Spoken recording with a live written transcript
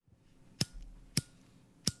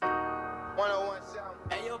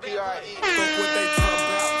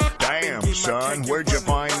Damn, son, where'd you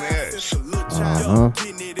find this?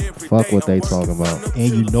 Fuck what they talking about.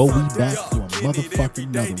 And you know we back for a motherfucking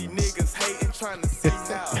another one.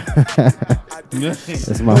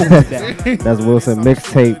 That's Wilson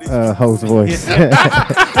mixtape host voice.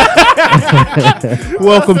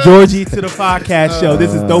 Welcome, Georgie, to the podcast show.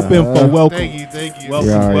 This is Dope Info. Welcome. Thank you. Welcome,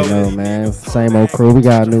 You already know, man. Same old crew. We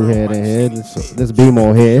got a new head in here. This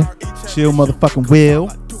B-More here. Chill, motherfucking Will.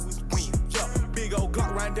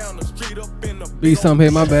 Be something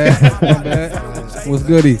here, my bad. What's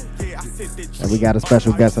goody? And we got a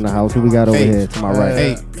special guest in the house. Who we got over here to my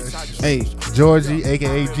right? Hey, Georgie,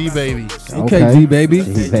 aka G Baby. Okay, G Baby.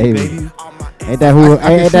 G Baby. Ain't that who?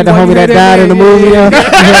 Ain't that the why homie you that had died in the movie?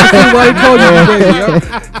 Why he called you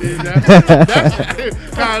G Baby?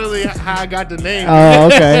 That's kind of how I got the name. Oh,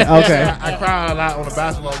 okay. I cried a lot on the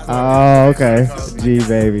basketball court. Oh, okay. G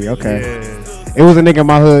Baby. Okay. Yeah. It was a nigga in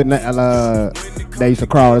my hood that used to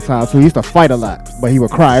cry all the time too. He used to fight a lot, but he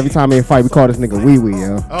would cry every time he would fight. We called this nigga Wee Wee,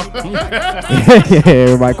 yo. Yeah,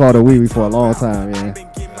 everybody called him Wee Wee for a long time, yeah.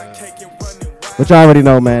 But you already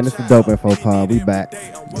know, man. This is Dope Info Pod. We back.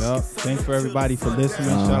 Yup. Thanks for everybody for listening.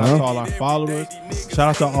 Shout out to all our followers. Shout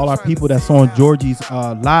out to all our people that's on Georgie's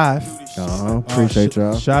live. Appreciate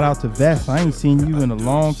y'all. Shout out to Vest. I ain't seen you in a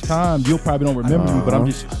long time. You probably don't remember me, but I'm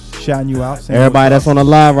just shouting you out. Everybody that's on the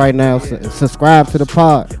live right now, subscribe to the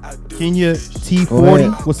pod. Kenya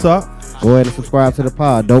T40, what's up? Go ahead and subscribe to the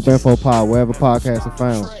pod, Dope Info Pod, wherever podcasts are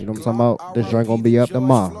found. You know what I'm talking about? This joint gonna be up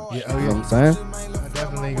tomorrow. You know what I'm saying? I'm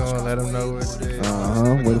definitely gonna let them know where it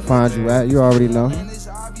is. Where to find you at? You already know.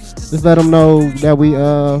 Just let them know that we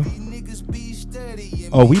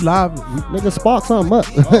Oh, we live. nigga spark something up.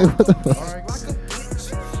 What the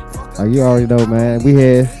fuck? You already know, man. We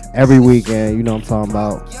here every weekend. You know what I'm talking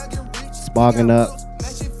about? Sparking up,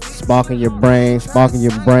 sparking your brain, sparking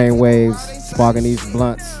your brain waves, sparking these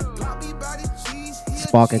blunts,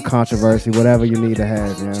 sparking controversy, whatever you need to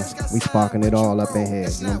have, man. We sparking it all up in here.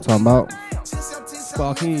 You know what I'm talking about?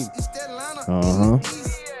 Sparking.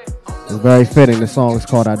 It's very fitting. The song is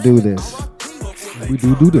called "I Do This." We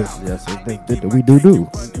do this. Yes, we do. We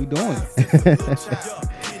doing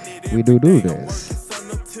it. We do this.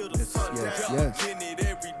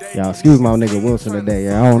 Yes. Y'all, excuse my nigga Wilson today.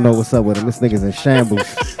 Yeah, I don't know what's up with him. This nigga's in shambles.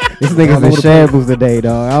 This nigga's in shambles today,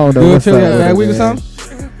 dog. I don't know what's up with him. Bad week or something?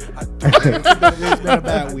 It's been a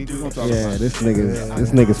bad week. We gonna talk about it. This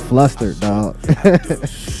nigga's flustered, dog.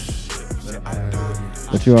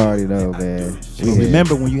 But you already know, man. Well,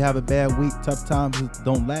 remember, when you have a bad week, tough times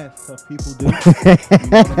don't last. Tough people do. You know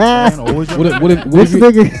what I'm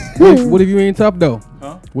saying? What if you ain't tough though?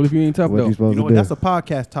 Huh? What if you ain't tough What though? you supposed You know to what? do? That's a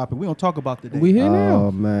podcast topic. We don't talk about today. We here now.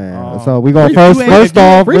 Oh man. Oh. So we go Freestyle, first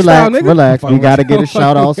off, nigga. relax. We Fucking gotta get the freestyle.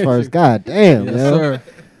 shout outs first. God damn, Yes, man. sir.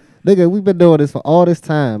 Nigga, we've been doing this for all this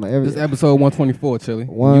time. This episode 124, Chili.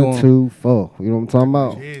 1, 2, 4. You know what I'm talking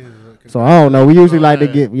about? Jesus. So I don't know. We usually like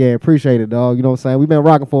to appreciate it, dog. You know what I'm saying? We've been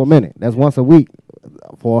rocking for a minute. That's once a week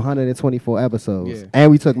for 124 episodes. Yeah.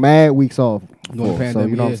 And we took mad weeks off. During the So pandemic,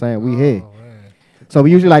 you know what I'm yeah. saying? We here. So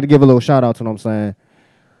we usually like to give a little shout out to, you know what I'm saying?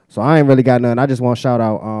 So I ain't really got nothing. I just want to shout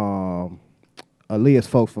out Aaliyah's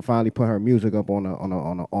folks for finally putting her music up on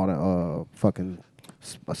the fucking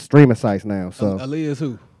streaming sites now. So Aaliyah's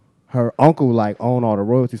who? her uncle own all the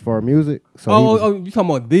royalties for her music. So he was- You talking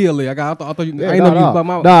about the Aaliyah? I thought you. Yeah, I ain't know you was about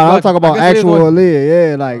my. I'm talking about I guess it is actual one-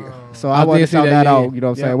 Aaliyah, yeah, so I I wanted to did see shout that, that yeah, out, yeah. you know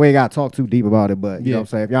what I'm Yeah. saying? We ain't got to talk too deep about it, but you know what I'm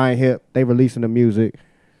saying? If y'all ain't hip, they releasing the music.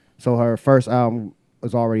 So her first album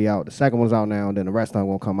is already out. The second one's out now, and then the rest of them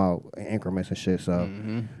gonna come out in increments and shit. So, you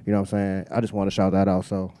know what I'm saying? I just want to shout that out.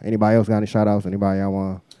 So, anybody else got any shout outs? Anybody y'all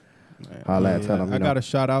want to holla at? Tell them. I got a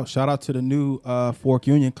shout out. Shout out to the new Fork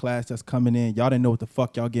Union class that's coming in. Y'all didn't know what the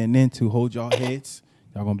fuck y'all getting into. Hold y'all heads.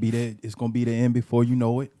 Y'all gonna be there. It's gonna be the end before you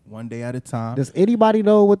know it. One day at a time. Does anybody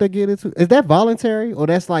know what they get into? Is that voluntary or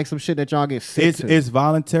that's like some shit that y'all get sent to? It's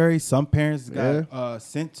voluntary. Some parents got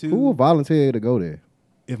sent to. Who will volunteer to go there?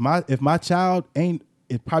 If my child ain't,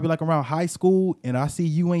 it's probably like around high school, and I see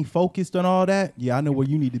you ain't focused on all that. Yeah, I know where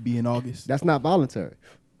you need to be in August. That's not voluntary.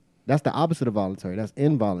 That's the opposite of voluntary. That's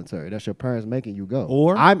involuntary. That's your parents making you go.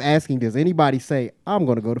 Or- I'm asking, does anybody say I'm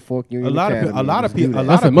going to go to Fork Union A lot of Academy pe- a lot and of just do people- that? a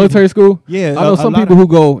That's lot a of military school. Yeah, I know a some lot people of- who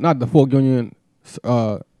go, not the Fork Union,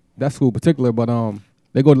 that school in particular, but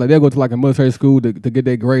they go to like a military school to get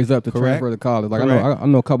their grades up to Correct. transfer to college. Like Correct. I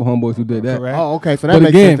know a couple homeboys who did that. Correct. Oh, okay. So that But makes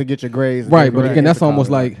again- sense to get your grades. and Right, get but your again, grades that's to almost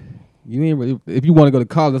college. like you ain't really, if you want to go to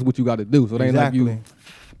college, that's what you got to do. So it ain't like you. Exactly.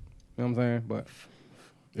 You know what I'm saying? But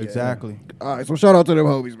Exactly. All right, so shout out to them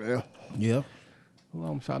homies, man. Yep. Who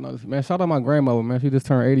I'm shouting out this man. Shout out my grandmother, man. She just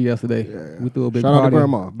turned 80 yesterday. We threw a big Shout out to party,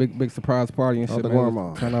 grandma. big surprise party and Shout shit. out to Man.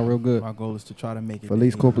 grandma. Turned out real good. My goal is to try to make it.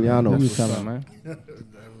 Feliz to 80. cumpleaños. Who you telling, man?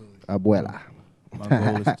 Abuela. My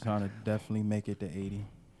goal is to try to definitely make it to 80.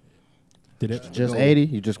 Did it? Just 80?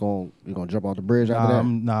 You gonna jump off the bridge after that?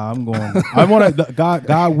 I'm going. I want to.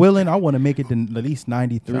 God willing, I want to make it to at least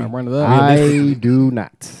 93. Trying to run it up. I do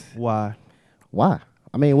not. Why? Why?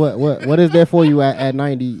 I mean, what is there for you at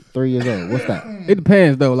 93 years old? What's that? It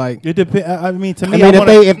depends though. Like It depends. I mean, to me, I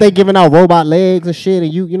mean, if they giving out robot legs and shit,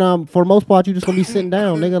 and you know, for the most part, you just gonna be sitting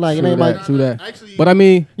down, nigga. Like it ain't like true that. Actually, But I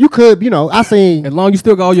mean, you could, you know, I seen. as long as you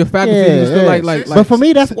still got all your faculties, you still like. But for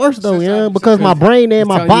me, that's worse though, yeah, because my brain and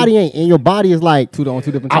my telling body ain't, and your body is like, two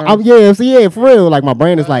different I'm terms. for real. Like my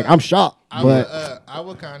brain is like, I'm shocked, but I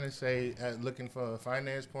would kind of say, looking for a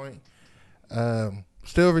finance point,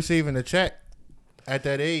 still receiving a check at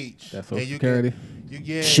that age. That's Social and you Security. You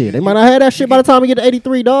get shit, they might not have that shit by the time we get to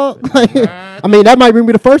 83, dog. Like, I mean, that might be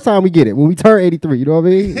the first time we get it when we turn 83. You know what I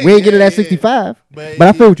mean? We ain't get it at 65, but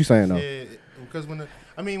I feel what you're saying though. Yeah, because when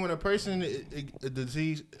a person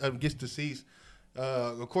gets deceased,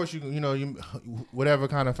 of course you whatever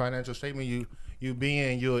kind of financial statement you be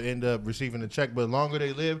in, you'll end up receiving a check. But the longer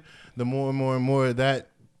they live, the more and more that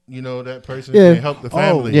that person can help the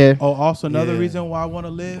family. yeah. Oh, also another Yeah. reason why I want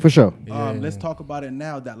to live. For sure. Let's talk about it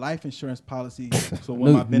now. That life insurance policy. So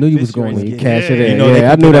when my Knew you was going beneficiaries there. get Cash it Yeah. in. You know, they Yeah,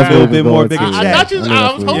 I can knew put that's a what little we bit was more going bigger to. check. I thought you.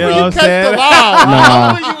 I was hoping You know what you I'm catch saying? the vibe.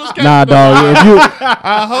 I was hoping you was catching Nah, the dog. vibe. If you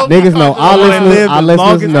I hope niggas you know, caught our the live listeners, the our listeners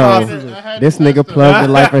longest know possible. I had this to nigga catch the plug the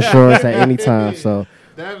vibe. life insurance at any time. So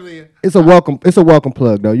Definitely. it's a welcome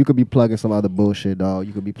plug though. You could be plugging some other bullshit, dog.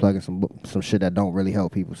 You could be plugging some shit that don't really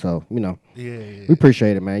help people. So Yeah. we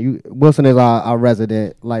appreciate it, man. Wilson is our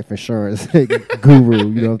resident life insurance guru.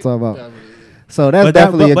 You know what I'm talking about? So that's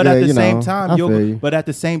definitely but a at good, the you know. same time, I feel you. but at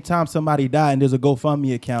the same time, somebody died and there's a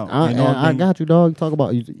GoFundMe account. You know what I I mean? got you, dog. You talk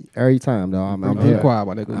about you every time, dog. I'm I'm hip. quiet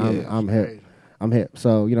about that. 'cause, yeah. I'm hip. I'm hip.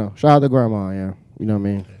 So shout out to grandma. Yeah, you know what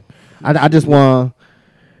I mean. I just want.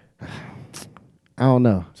 I don't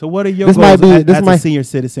know. So what are your This goals might be- as, this as might- a senior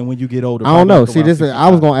citizen when you get older? I don't Probably know. like See, around this I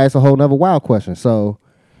was 65. gonna ask a whole nother wild question. So,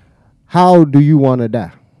 how do you want to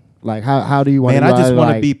die? Like, how do you want? Man, to I just want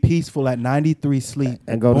to like, be peaceful at 93, sleep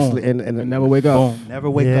and go to boom, sleep and never wake up. boom, never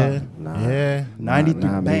wake up. Yeah. 93,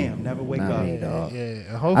 nah, me. bam, never wake Nah, up. me, dog. Yeah.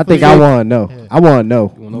 I Hopefully think I want to know. Yeah. I want to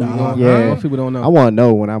know. You know, Yeah. Most people don't know. I want to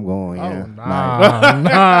know when I'm going. Oh, Yeah.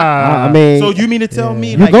 nah. I mean, So you mean to tell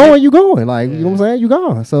me you like going? You going? Like you know what I'm saying? You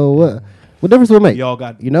going? So what difference will it make? y'all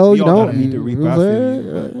got You know, we you all don't. gotta meet the You reaper. know I what I'm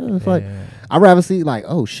feel saying? you. It's like I'd rather see like,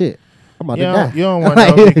 oh shit, I'm about to die. You don't want to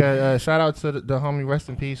know because shout out to the homie, rest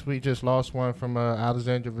in peace. We just lost one from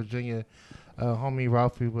Alexandria, Virginia. Homie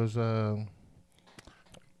Ralphie was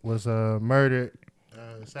murdered.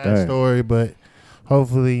 Sad Dang. story, but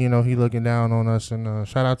hopefully he looking down on us. And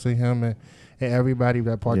shout out to him and everybody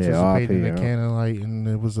that participated in the RIP, candlelight. And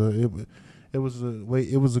it was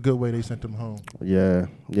a good way they sent them home. Yeah,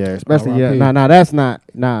 especially RIP. that's not.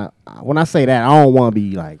 When I say that, I don't want to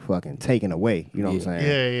be like fucking taken away. You know what I'm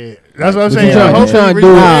saying? Yeah. That's what I'm saying. trying- you trying to do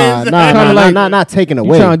it- Not taken You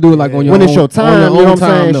away. trying to do it like on your When own, it's your on time, you know what I'm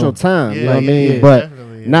saying? It's though. your time. You know Yeah, what I mean? yeah, But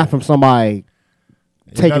definitely, yeah. not from somebody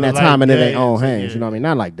taking Another that time life, into yeah, their own yeah, hands. yeah. You know what I mean?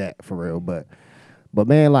 Not like that for real, but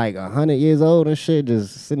man, like 100 years old and shit,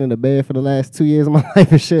 just sitting in the bed for the last 2 years of my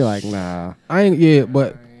life and shit. Like, nah. I ain't. Yeah,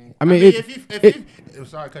 but I mean,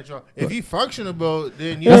 sorry to cut you off. If you functionable,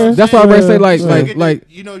 then that's why I always say like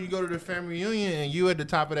you go to the family reunion and you at the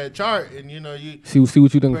top of that chart, and you see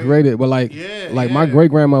what you done Right. created. But like my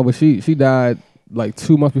great grandmother, she died like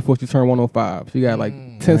 2 months before she turned 105. She got like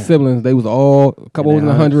 10 siblings. They was all a couple was in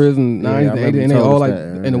the hundreds and Yeah, I 90s and remember 80s, you and they told all us like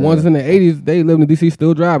that. and the ones in the 80s they lived in DC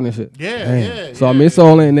still driving and shit. yeah. So I mean, it's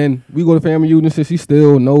all in. And then we go to family reunion and shit. She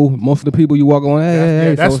still know most of the people you walk on.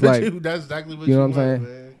 Hey. That's So it's what like that's exactly what you know you what I'm want, saying?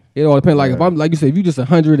 man. it all depends. Like if I'm like you said, if you just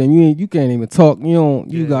 100 and you can't even talk,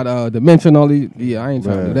 you got dementia and all these. Yeah, I ain't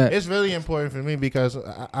trying to do that. It's really important for me because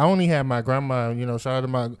I only had my grandma. Shout out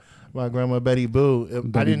to my grandma Betty Boo.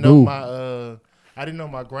 I didn't know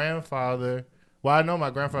my grandfather. Well, I know my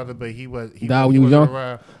grandfather, but he Died when you was wasn't young?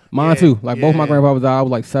 around. Mine too. Like both my grandfathers died. I was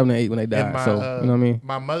like 7 or 8 when they died. And my, So you know what I mean.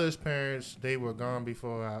 My mother's parents, they were gone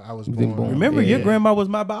before I was You was born. born. Remember, Yeah. your grandma was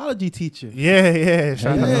my biology teacher. Yeah.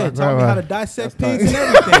 Shout out to my Yeah, taught me grandma. how to dissect pigs and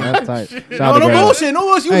everything. That's tight. Shout No, out to no grandma. bullshit. No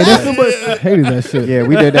bullshit. You Hey, laughing, I hated that shit. Yeah,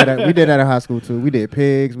 we did that. We did that in high school too. We did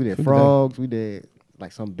pigs. We did frogs. We did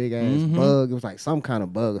like some big ass bug. It was like some kind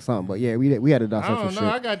of bug or something. But yeah, we had to dissect I some don't shit. know.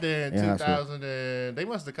 I got there in Yeah, 2000 and they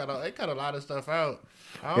must have cut a lot of stuff out.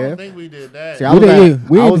 I Yeah. don't think we did that. See, I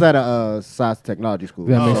was at a science technology school.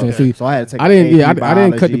 That makes sense. okay. See, So I had to take I didn't. AP Yeah, I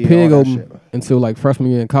didn't cut the biology, pig all that open shit. until like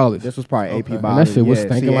freshman year in college. This was probably AP And biology. that shit was yeah.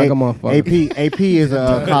 stinking See, like a motherfucker. AP is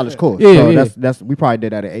a college course. Yeah, so yeah. that's we probably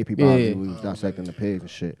did that at AP biology. Yeah. We was dissecting the pigs and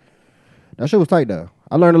shit. That shit was tight though.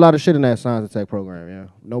 I learned a lot of shit in that science and tech program. Yeah,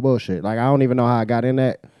 no bullshit. Like I don't even know how I got in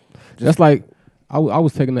that. That's like I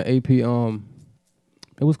was taking the AP. It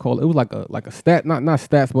was like a stat, not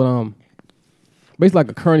stats, but basically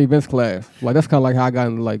like a current events class. Like that's kind of like how I got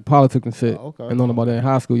into like politics and shit. Oh, okay. And knowing about that in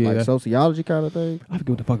high school. Yeah, Like sociology kind of thing. I forget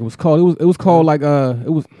what the fuck it was called. It was called like it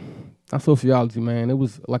was not sociology, man. It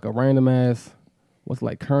was like a random ass what's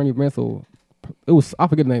like current events or it was I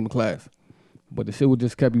forget the name of the class. But the shit would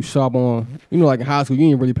just kept you sharp on. You know, like in high school, you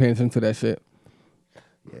ain't really paying attention to that shit.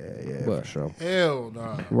 Yeah, But- for sure. Hell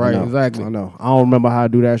no. Right, I know, exactly. I know. I don't remember how to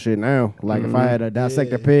do that shit now. Like if I had to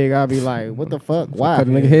dissect a pig, I'd be like, "What the fuck? Why?" Cut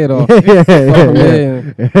the nigga head off.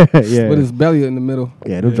 yeah, With his belly in the middle.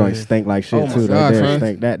 yeah. Them joints stink like shit Oh my too. God, That son.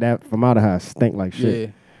 stink. That formaldehyde stink like shit.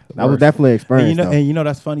 Yeah. That was definitely an experience. And you know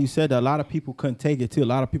that's funny you said that. A lot of people couldn't take it too. A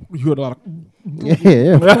lot of people you heard a lot of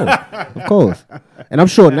Yeah, of course. And I'm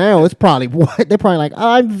sure now it's probably what they're probably like.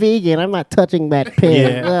 I'm vegan. I'm not touching that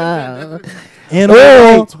pig. animal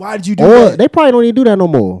Or- rights. Why did you do Or that? they probably don't even do that no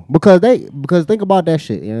more because think about that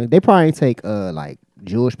shit. You know, they probably ain't take like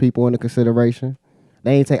Jewish people into consideration.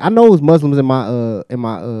 They ain't take. I know it was Muslims in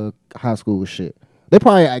my high school and shit. They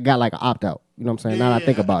probably got like an opt out. You know what I'm saying? Now that I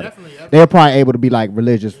think about it, they're probably able to be like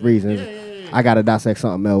religious reasons. I gotta dissect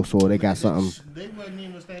something else, or they got something. They wasn't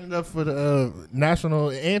even standing up for the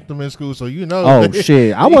national anthem in school, so you know. Oh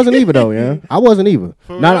shit! I wasn't either though. Yeah, I wasn't either.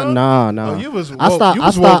 For Nah. real? Oh, you was I woke. stopped. You I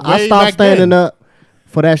was stopped. woke I way stopped back standing then. up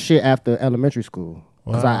for that shit after elementary school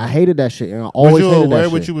because Wow. I hated that shit. And I Was always you hated aware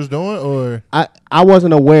that what shit. you was doing, or I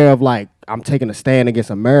wasn't aware of like I'm taking a stand against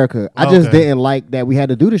America. I just Okay. didn't like that we had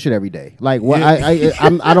to do this shit every day. Like what Yeah.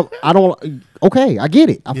 I don't. Okay, I get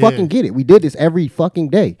it. I Yeah. fucking get it. We did this every fucking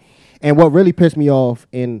day. And what really pissed me off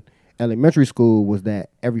in elementary school was that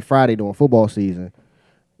every Friday during football season,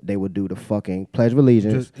 they would do the fucking Pledge of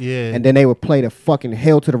Allegiance. Yeah. And then they would play the fucking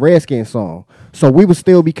Hail to the Redskins song. So we would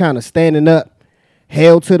still be kind of standing up,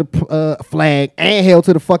 Hail to the flag and Hail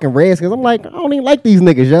to the fucking Redskins. I'm like, I don't even like these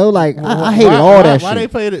niggas, yo. Like, I hated all that shit. Why they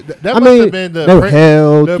played it? That I must mean, have been the they were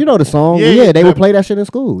held. the- You know the song. Yeah, Yeah, they the- would play that shit in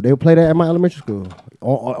school. They would play that at my elementary school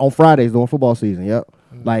on Fridays during football season. Yep.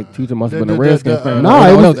 Like, Teacher must have The- been a the- Redskins the, fan. no,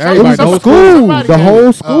 That it was everybody. the Some school, somebody the did.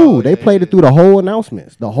 whole school. Oh, They yeah, played it through the whole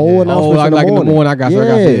announcements, the whole announcements like in the morning. I got you, I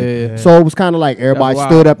got you. Yeah. So it was kind of like everybody wild.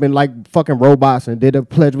 stood up in like fucking robots and did a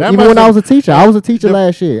pledge. That Even must when I have- was a teacher, I was a teacher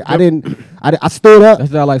last year. I stood up.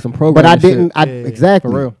 That's not like some program. But I and shit. didn't.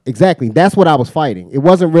 Exactly. For real. Exactly. That's what I was fighting. It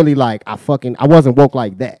wasn't really like I wasn't woke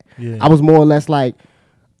like that. Yeah. I was more or less like,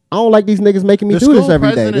 I don't like these niggas making me The do this school every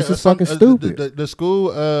day. president This or is some- fucking stupid. The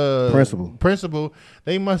school principal,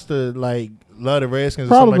 they must have like loved the Redskins.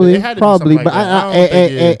 Or something Probably, like that. It had to be probably. something But like that.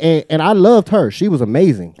 I don't think and I loved her. She was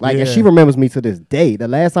amazing. Like, and Yeah. she remembers me to this day. The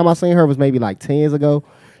last time I seen her was maybe like 10 years ago.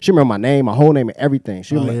 She remember my name, my whole name, and everything.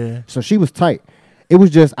 She remember, yeah. So she was tight. It was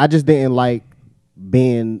just I just didn't like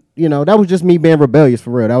being. That was just me being rebellious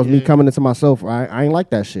for real. That was me coming into myself. I ain't like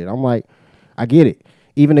that shit. I'm like, I get it.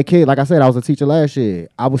 Even the kid, like I said, I was a teacher last year.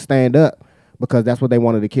 I would stand up because that's what they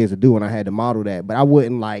wanted the kids to do, and I had to model that. But I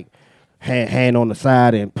wouldn't like hand on the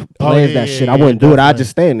side and pledge that shit. I wouldn't do it. I'd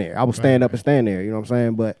just stand there. I would stand up and stand there. You know what I'm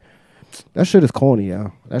saying? But that shit is corny,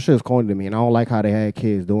 y'all. That shit is corny to me, and I don't like how they had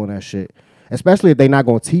kids doing that shit. Especially if they not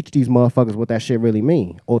gonna teach these motherfuckers what that shit really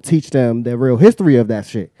mean, or teach them the real history of that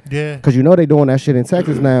shit. Yeah. Because they doing that shit in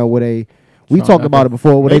Texas now, where we Trying talked to- about it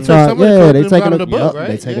before. Where They they took trying, some of the yeah, they curriculums taking out the, of the book, yup, right?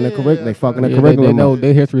 they taking the Yeah, curriculum, they fucking the Yeah, curriculum. they know up.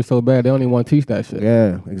 their history is so bad. They don't even want to teach that shit.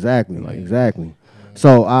 Yeah, exactly, exactly.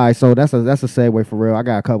 So all right, so that's a segue for real. I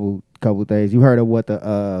got a couple things. You heard of what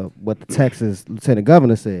the Texas Lieutenant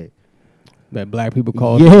Governor said? That black people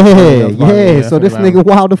call. Yeah. So this nigga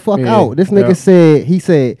wild the fuck Yeah, out. This nigga yeah. he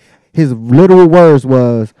said his literal words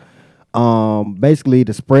was, basically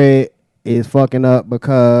the spread is fucking up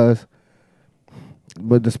because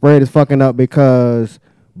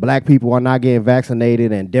black people are not getting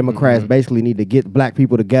vaccinated, and Democrats basically need to get black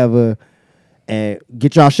people together and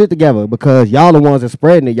get y'all shit together because y'all the ones that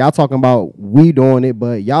spreading it. Y'all talking about we doing it,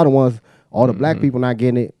 but y'all the ones, all the black people not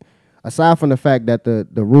getting it. Aside from the fact that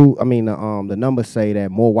the numbers say that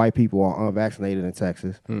more white people are unvaccinated in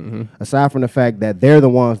Texas. Aside from the fact that they're the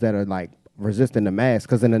ones that are like resisting the mask,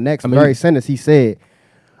 because in the next very sentence he said,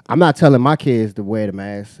 I'm not telling my kids to wear the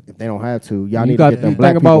mask if they don't have to. Y'all You need got to get them think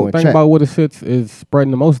black people in think check. about where the shits is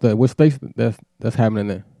spreading the most at. What states that's happening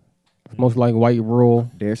there? It's most like white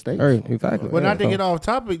rural. Their states. Exactly. Well, Yeah, not to so- get off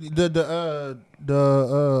topic, the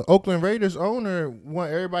Oakland Raiders owner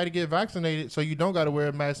want everybody to get vaccinated, so you don't got to wear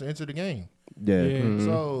a mask to enter the game. Yeah. Yeah.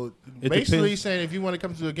 So It basically, depends. saying if you want to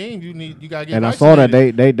come to a game, you got to get. And I saw that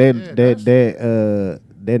vaccinated.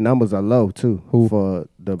 their numbers are low too. Who? For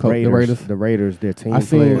the The Raiders? Raiders? The Raiders, their team I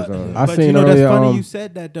seen- players. I But seen you know earlier, that's funny um, you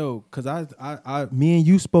said that though, because me and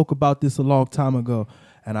you spoke about this a long time ago,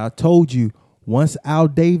 and I told you once Al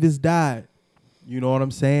Davis died, you know what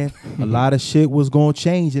I'm saying? A lot of shit was gonna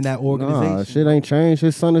change in that organization. Nah, shit ain't changed.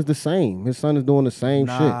 His son is the same. His son is doing the same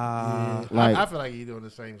shit. Nah. Like- I feel like he's doing the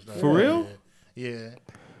same stuff. For real? Yeah.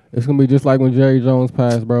 It's gonna be just like when Jerry Jones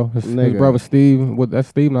passed, bro. His Nigga. brother Steve, that's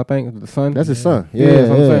Steven, I think, the son. That's his son. Yeah, Yeah, that's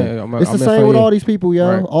what I'm yeah. saying. It's the I mean, same so, with yeah. all these people, yo.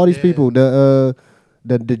 Right. All these Yeah. people. The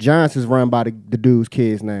Giants is run by the dude's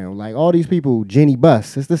kids now. Like all these people, Jenny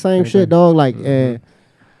Buss. It's the same shit, dog. Like, and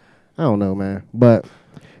I don't know, man. But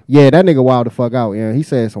yeah, that nigga wild the fuck out. Yeah, he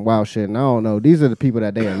said some wild shit, and I don't know. These are the people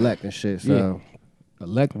that they elect and shit. So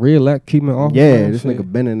Re-elect, keep him off. yeah, this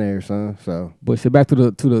nigga been in there, son. So But shit, back to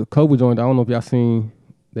the COVID joint. I don't know if y'all seen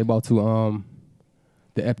they about to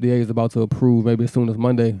the FDA is about to approve maybe as soon as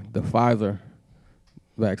Monday the Pfizer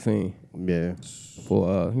vaccine yeah, for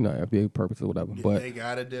FDA purposes or whatever. But They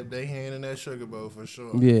gotta dip their hand in that sugar bowl for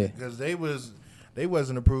sure. Yeah. because they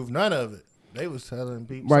wasn't approved none of it. They was telling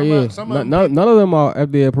people right, some of none of them are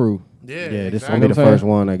FDA approved. yeah, this exactly. gonna be the What I'm first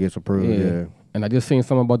saying? one that gets approved. Yeah. And I just seen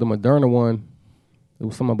something about the Moderna one. It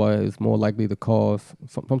was something about it's more likely to cause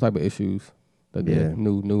some type of issues that Yeah. the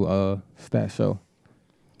new stats show.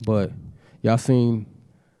 But y'all seen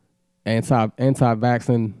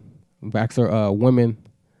anti-vaxxer women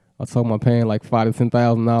are talking about paying like $5,000 to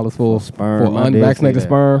 $10,000 for Sperm. I did see unvaccinated that.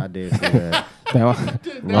 sperm. I did see that. Damn,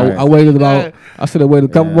 Right. I waited about. I should have waited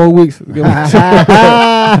a couple Yeah. more weeks. I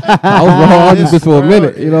was just this for a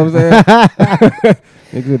minute. You know what I'm saying?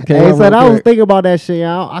 Niggas came Hey, up son, real I was quick. thinking about that shit.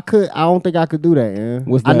 I don't think I could do that. Yeah.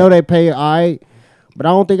 What's I that? know they pay all right, but I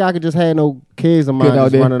don't think I could just have no kids of mine Kids out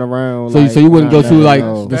just there. running around. So like, you wouldn't go nah, to nah, like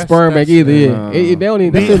no. the That's- sperm bank that's- either. Yeah, nah. they don't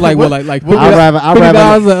even. That shit like what like I'd rather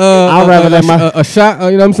 $50 I'd rather let my a shot.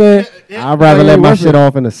 You know what I'm saying? I'd rather let my worth shit it.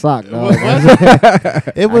 off in the sock, dog.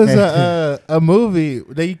 It was a movie.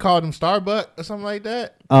 They called him Starbuck or something like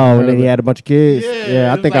that. Oh, and then he had a bunch of kids. Yeah, Yeah, it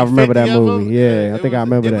I was think like I remember 50 that of movie. them. Yeah, I think I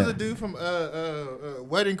remember It was a that. dude from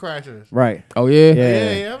Wedding Crashers. Right. Oh yeah.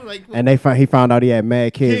 Yeah. Yeah, I'm like, And he found out he had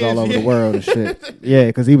mad kids all over the yeah. world and shit. Yeah,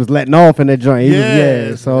 because he was letting off in the joint. He was,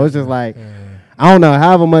 Yes. so it's just like, I don't know,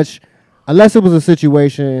 however much, unless it was a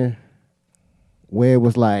situation where it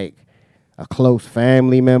was like a close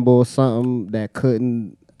family member or something that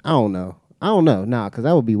couldn't, I don't know. Nah, because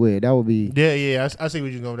that would be weird. That would be yeah. I see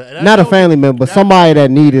what you're going with. not a family member, but somebody that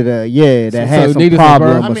needed that had So some needed some problem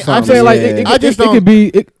sperm. or I mean, something. I'm saying like yeah. I just it don't- could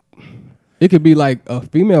be it could be like a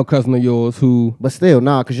female cousin of yours who. But still,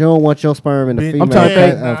 nah, because you don't want your sperm in the I'm female. I'm trying to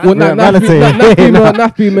think. nah. Well, not relative. female, Nah.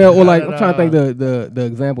 not female, or like Nah, I'm trying to think the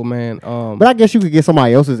example, man. But I guess you could get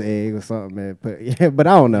somebody else's egg or something, man. But yeah, but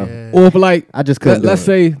I don't know. Yeah. or if like I just couldn't. let's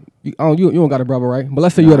do it. say you don't got a brother, right? But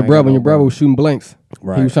let's say you Nah, had I a ain't brother got and no your brother brother. was shooting blanks.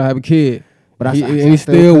 Right. He was trying to have a kid. But I he still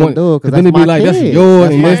still couldn't want. do it 'cause Then it'd be that's like my that's kid. yours,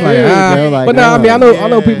 That's and my it's like kid, ah. bro. Like, But nah, I mean I know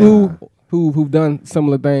yeah. people who've done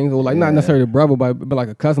similar things, or like not Yeah. necessarily a brother, but like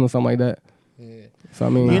a cousin or something like that. So I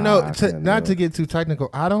mean, You know, I couldn't not do to get too technical,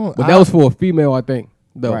 I don't. but that was for a female, I think.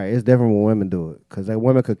 Though. Right, it's different when women do it because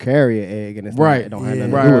women could carry an egg and it's not, Right. it don't have Yeah.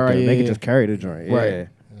 nothing to Right, do with right, them. They yeah, can yeah. just carry the joint. Right. Yeah.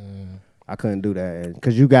 I couldn't do that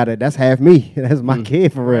because you got it. That's half me. That's my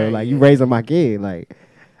kid for real. Right, Like you yeah. raising my kid. Like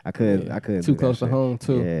I couldn't. Yeah. I couldn't. Too do that close to shit. home,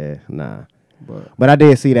 too. Yeah, nah. But But I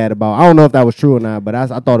did see that about. I don't know if that was true or not. But I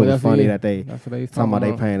thought it But was that's funny it. that they That's what they talking about they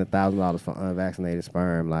about. paying $1,000 for unvaccinated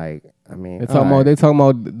sperm. Like I mean, They talking alright.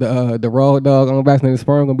 about the raw dog unvaccinated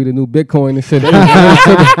sperm gonna be the new Bitcoin and shit.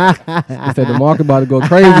 They said the market about to go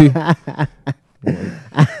crazy.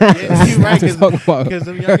 Yeah, you right Just talking about- because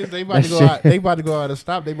them youngins they about to go out. They about to go out of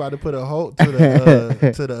stop. They about to put a halt to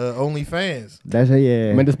the OnlyFans. That's yeah.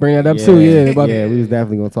 I meant to bring that up too. Yeah, they about to- yeah, we was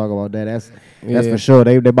definitely gonna talk about that. That's Yeah. for sure.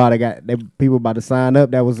 They about to people about to sign up.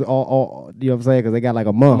 That was all you know what I'm saying because they got like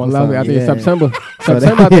a month. I'm or allowed, I something. think Yeah. it's September. So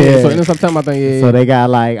September, I think. yeah. So in September, I think. Yeah. So they got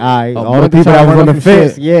like all right, all the month to people try that to was run on up the some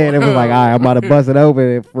fence. shit. Yeah, they was like, all right, I'm about to bust it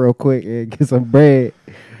open real quick and get some bread.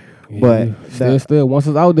 But still, once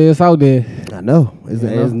it's out there, it's out there. I know it's, You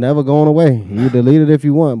know? it's never going away. You delete it if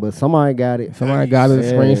you want, but somebody got it. Somebody got it,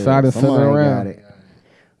 Yeah, screenshot and send it somebody around. got it.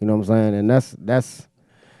 You know what I'm saying? And that's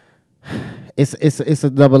it's a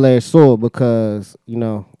double-edged sword because you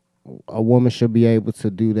know a woman should be able to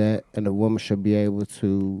do that, and a woman should be able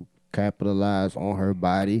to capitalize on her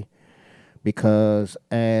body, because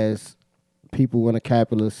as people in a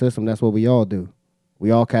capitalist system, that's what we all do.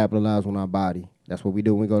 We all capitalize on our body. That's what we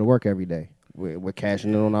do when we go to work every day. We're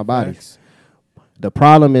cashing in on our bodies. The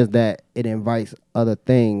problem is that it invites other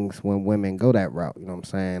things when women go that route. You know what I'm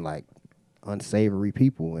saying? Like unsavory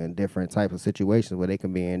people in different types of situations where they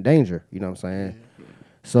can be in danger. You know what I'm saying?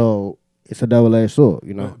 So it's a double-edged sword.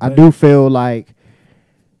 You know, I do feel like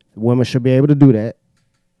women should be able to do that.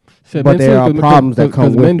 Shit, But men there too, are 'cause- problems that 'cause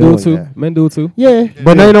come with men do doing it too. that. Men do it too. Yeah,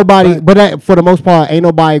 but ain't nobody. But for the most part, ain't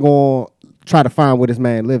nobody gonna try to find where this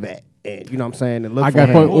man live at. And, you know what I'm saying? And look I for got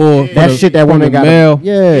him. point or That shit that women got. male.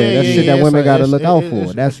 That's shit that women got to look out for.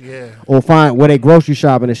 That's or find where they grocery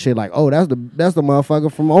shopping and shit. Like, oh, that's the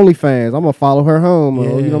motherfucker from OnlyFans. I'm gonna follow her home.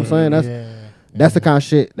 Or, you know what I'm saying? That's the kind of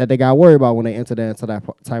shit that they got worried about when they enter into that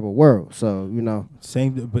type of world. So you know,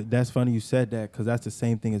 But that's funny you said that, because that's the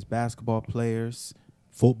same thing as basketball players,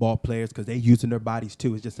 football players, because they using their bodies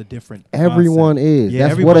too. It's just a different. everyone concept. is. Yeah,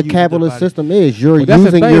 That's everyone what a uses their capitalist body. system is. You're But that's the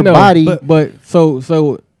using thing, your though. body. But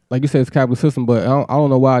so like you said, it's capitalist system. But I don't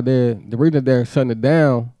know why the reason they're shutting it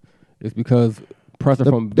down is because pressure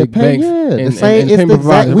from big banks. the same. and It's payment the exact.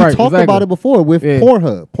 providers. We Right, talked exactly. about it before with Yeah.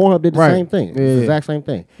 Pornhub. Pornhub did the Right. same thing. It's Yeah. the exact same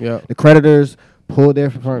thing. Yeah. The creditors pulled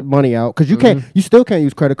their money out because you can't. You still can't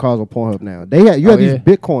use credit cards on Pornhub now. You have Oh, these yeah.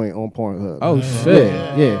 Bitcoin on Pornhub. Oh shit.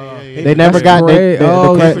 Yeah. They never That's got great.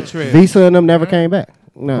 Oh, Visa and them never came back.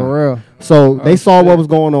 No. For real. So they saw what was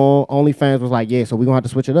going on. OnlyFans was like, yeah, so we're going to have to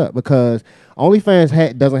switch it up because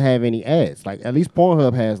OnlyFans doesn't have any ads. Like, at least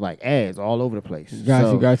Pornhub has, like, ads all over the place. Got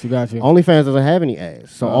So you. OnlyFans doesn't have any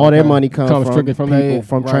ads. So all their okay. money comes strictly from that, people,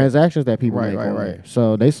 from right. transactions that people Right, make right, on right. there.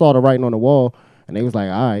 So they saw the writing on the wall, and they was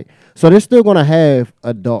like, all right. So they're still going to have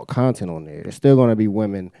adult content on there. There's still going to be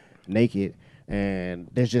women naked. And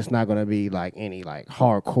there's just not gonna be like any like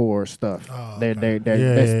hardcore stuff.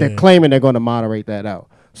 They're claiming they're gonna moderate that out.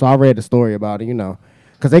 So I read the story about it, you know,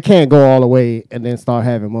 because they can't go all the way and then start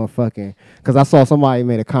having motherfucking. Because I saw somebody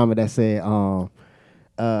made a comment that said,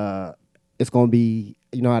 it's gonna be,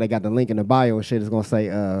 you know how they got the link in the bio and shit. It's gonna say,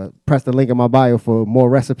 press the link in my bio for more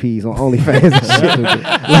recipes on OnlyFans and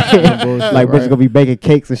shit. Like, bitch, gonna be baking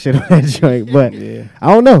cakes and shit on that joint. But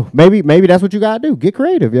I don't know. Maybe that's what you gotta do. Get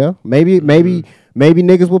creative, yo. Maybe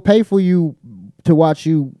niggas will pay for you to watch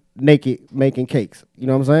you naked making cakes. You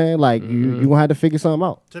know what I'm saying? Like you gonna have to figure something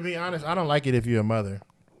out. To be honest, I don't like it if you're a mother.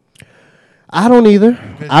 I don't either.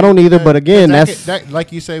 But again, that's that,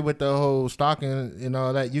 like you say with the whole stalking and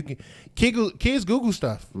all that. You can kids Google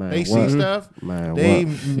stuff. Man, they what? see stuff. Man, they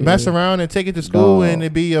what? mess around and take it to school, Dog. and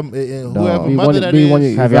it be whoever Dog. mother that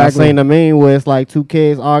is. Have y'all seen the meme where it's like two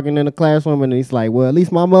kids arguing in the classroom and it's like, well, at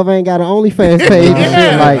least my mother ain't got an OnlyFans page. And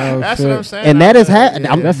shit. Like, That's what I'm saying. and that has happened.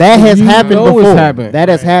 That has happened know it's before. happened. That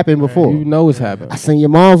has happened before. You know it's happened. I seen your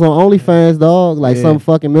mom's on OnlyFans, dog, like Yeah. some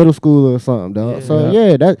fucking middle schooler or something, dog.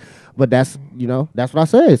 So but that's that's what I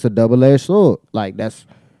said. It's a double-edged sword. Like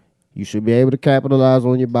you should be able to capitalize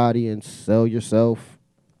on your body and sell yourself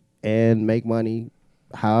and make money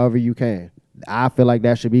however you can. I feel like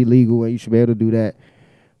that should be legal and you should be able to do that.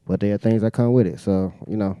 But there are things that come with it. So,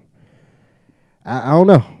 I don't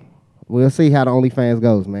know. We'll see how the OnlyFans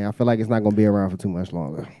goes, man. I feel like it's not going to be around for too much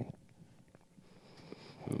longer.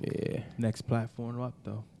 Yeah. Next platform up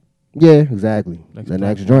though. Yeah, exactly. The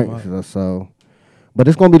next joint. So, but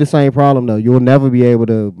it's going to be the same problem, though. You'll never be able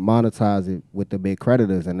to monetize it with the big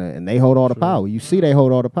creditors, and they hold all the power. You see they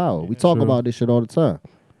hold all the power. We talk about this shit all the time.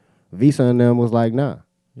 Visa and them was like, nah.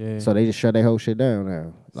 Yeah. So they just shut their whole shit down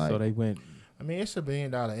now. Like, So they went. I mean, it's $1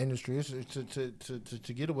 billion industry. It's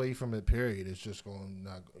to get away from it. Period. It's just going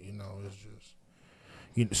not. It's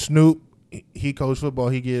just. Snoop, he coached football.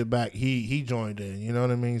 He get it back. He joined in. You know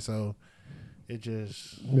what I mean? So it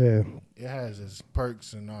just it has its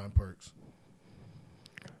perks and non-perks.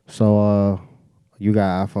 So you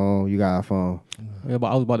got iPhone. Yeah, but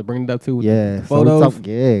I was about to bring it up too. With Yeah. the photos.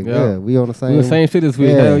 We on the same. We the same shit this week.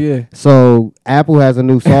 Yeah. Hell yeah. So Apple has a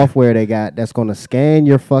new software they got that's gonna scan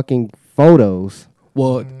your fucking photos.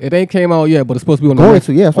 Well, it ain't came out yet, but it's supposed to be on the Going next,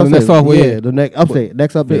 to that's on what the I'm next saying. software. Yeah, the next update.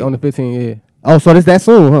 Next update On the 15. Yeah. Oh, so this that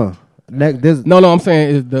soon, huh? This No, I'm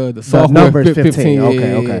saying is the software. the number is 15. Yeah,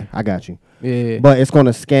 Okay, yeah, I got you. Yeah. But it's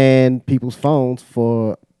gonna scan people's phones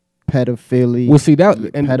for pedophilia. Well, see that,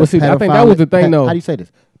 and but see, I think that was the thing though. How do you say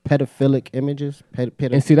this? Pedophilic images.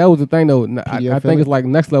 And see, that was the thing though. I think it's like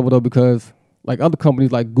next level though because like other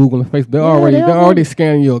companies like Google and Facebook, they're they already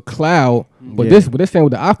scanning your cloud. But Yeah. they're saying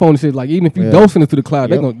with the iPhone and shit, like even if you Yeah. don't send it to the cloud,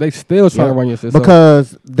 Yep. they still trying to Yep. run your shit. So-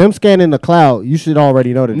 Because them scanning the cloud, you should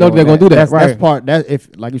already know that No, they're gonna do that, That's right. part. That if,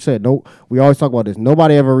 like you said, no, we always talk about this.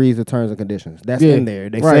 Nobody ever reads the terms and conditions. That's Yeah. in there.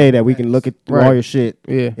 They Right. say that we can look at through all Right. your shit.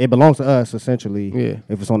 Yeah. It belongs to us essentially. Yeah.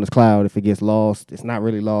 If it's on this cloud, if it gets lost, it's not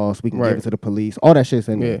really lost. We can Right. give it to the police. All that shit's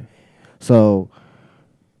in Yeah. there. So,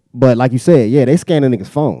 but like you said, yeah, they scanning niggas'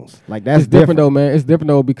 phones. Like that's It's different though, man. It's different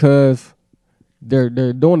though because they're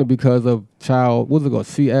doing it because of child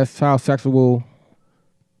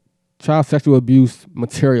sexual abuse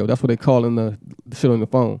material. That's what they call in the shit on the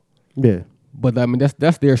phone. Yeah. But I mean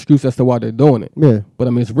that's their excuse as to why they're doing it. Yeah. But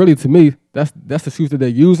I mean it's really, to me, that's the excuse that they're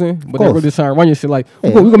using. But they're course. really trying to run your shit like Yeah.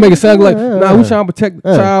 we gonna make it sound like Yeah. we trying to protect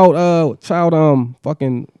Yeah. child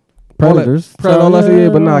fucking Predators. Predator, all that shit, yeah,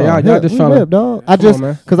 but nah, y'all just trying to. dog. Come on,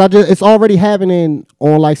 man. It's already happening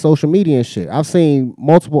on like social media and shit. I've seen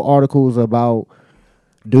multiple articles about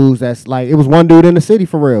dudes that's like, it was one dude in the city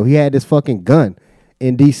for real. He had this fucking gun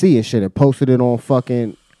in DC and shit and posted it on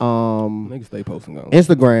fucking Niggas stay posting on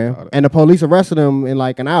Instagram, and the police arrested him in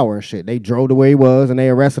like an hour and shit. They drove to where he was and they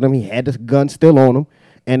arrested him. He had this gun still on him,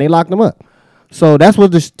 and they locked him up. So that's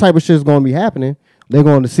what this type of shit is going to be happening. They're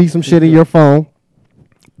going to see some shit in your phone,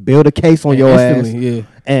 build a case on your ass, Instantly, yeah.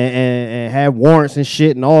 and have warrants and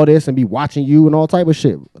shit and all this, and be watching you and all type of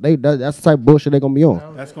shit. That's the type of bullshit they're going to be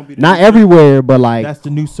on. That's gonna be the Not new- everywhere, but like That's the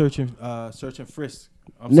new search and frisk.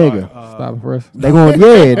 I'm Nigga. sorry, Stop it first. they going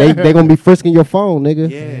they gonna be frisking your phone, nigga.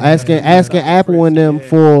 Yeah. Asking Apple and them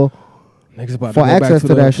for Niggas about For to go back access to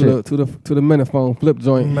the, that to the, shit. to the minute phone flip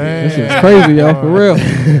joint. Man. This shit's crazy, yo. For real.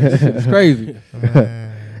 This shit's crazy.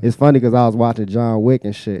 It's funny because I was watching John Wick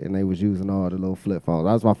and shit, and they was using all the little flip phones.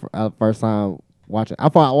 That was my first time watching. I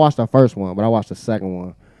watched the first one, but I watched the second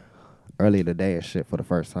one earlier today and shit for the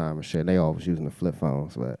first time and shit. They all was using the flip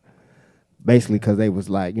phones, but basically because they was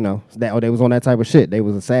like, you know, they was on that type of shit. They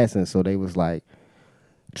was assassins, so they was like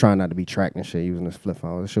trying not to be tracked and shit using this flip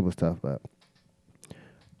phone. This shit was tough, but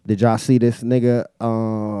did y'all see this nigga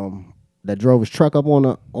that drove his truck up on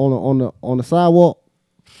the sidewalk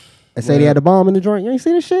and said he had a bomb in the joint? You ain't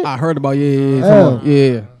see this shit? I heard about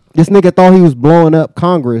yeah. This nigga thought he was blowing up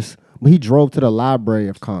Congress, but he drove to the Library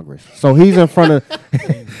of Congress. So he's in front of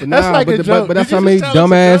But nah, like a but joke. that's Did how you many just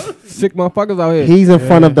tell us a joke? dumbass sick motherfuckers out here. he's in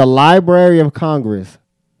front of the Library of Congress,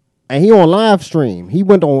 and he on live stream. He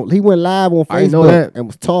went live on I didn't know Facebook that. and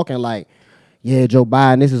was talking like, "Yeah, Joe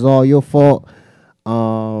Biden, this is all your fault."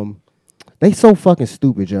 They so fucking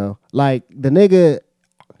stupid, yo. Like the nigga,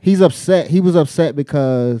 he's upset. He was upset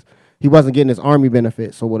because he wasn't getting his army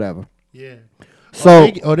benefits or whatever. Yeah.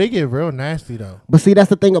 So, They get real nasty though. but see, that's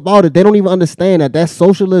the thing about it. They don't even understand that that's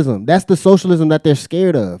socialism. That's the socialism that they're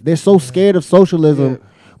scared of. They're so scared of socialism,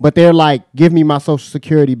 but they're like, give me my Social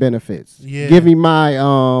Security benefits. Yeah. Give me my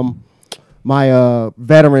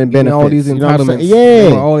veteran Give me benefits. all these You know what I'm saying? entitlements. Yeah.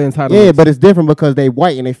 Give me all the entitlements. Yeah, but it's different because they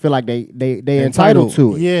white and they feel like they entitled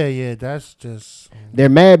to it. Yeah, that's just They're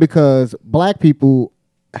mad because black people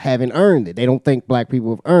haven't earned it. They don't think black people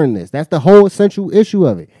have earned this. That's the whole essential issue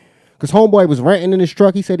of it. Because homeboy was ranting in his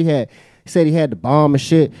truck. He said he had the bomb and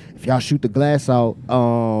shit. If y'all shoot the glass out,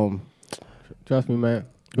 Trust me, man.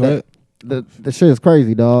 Go ahead. the shit is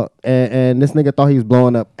crazy, dog. And this nigga thought he was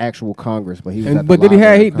blowing up actual Congress, but he was. But did he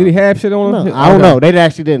have shit on him? No, I don't know. They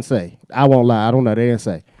actually didn't say. I won't lie. I don't know. They didn't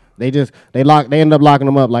say. They ended up locking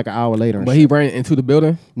him up like an hour later. and But shit. he ran into the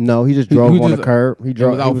building. No, he just drove on just- the curb. He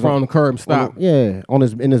drove was out front on the curb and stopped. Yeah,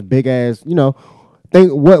 in his big ass. You know,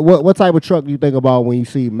 think what type of truck do you think about when you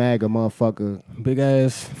see MAGA motherfucker Big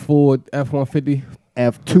ass Ford F-150.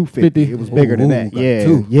 F-250? It was bigger than Ooh, that. got Yeah,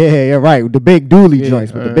 two. yeah, right. The big dually Yeah,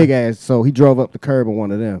 joints with the big ass. So he drove up the curb in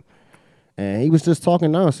one of them, and he was just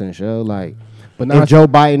talking nonsense, yo. Like, But now if Joe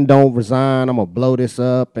Biden don't resign, I'm gonna blow this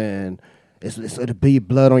up, and it'll be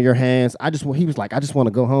blood on your hands. He was like, I just want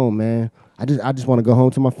to go home, man. I just want to go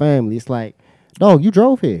home to my family. It's like, dog, you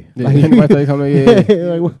drove here. Yeah, Like, anybody say come here, yeah.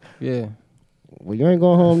 like, what- Yeah. well, you ain't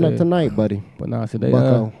going home That's it. tonight, buddy. But nah, today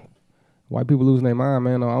Bucko. white people losing their mind,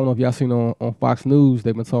 man. I don't know if y'all seen on Fox News,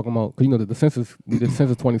 they've been talking about, cause you know the census, we did the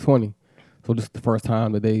census 2020. So this is the first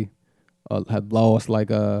time that they had lost like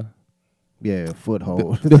Yeah,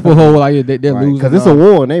 foothold. the foothold. Like they're losing. Because it's a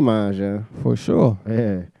war in their minds, yeah. for sure.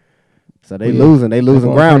 Yeah. So they Yeah. losing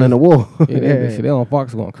going ground in crazy. the war. Yeah, they on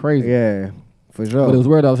Fox going crazy. Yeah, for sure. But it was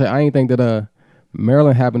weird. I was saying I ain't think that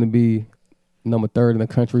Maryland happened to be number 3rd in the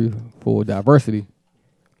country for diversity.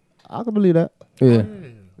 I can believe that. Yeah.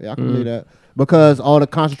 Yeah, I can believe that. Because all the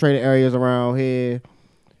concentrated areas around here,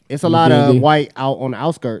 it's a lot DMV. of white out on the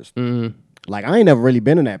outskirts. Mm-hmm. Like I ain't never really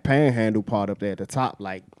been in that Panhandle part up there at the top,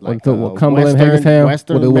 like Cumberland, Western, Hagerstown,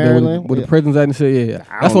 Western Maryland, where the prisons at and shit. Yeah, I that's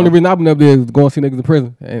the don't only know. reason I've been up there is going to see niggas in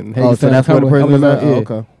prison. And Oh, so Hagerstown, that's where the prison is at? yeah. Oh,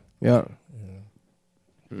 okay. Yeah.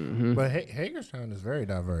 But Hagerstown is very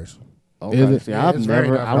diverse. Okay. Is it? See, Yeah, I've it's very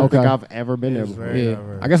never. I don't think diverse. I've ever been there It's before. very Yeah.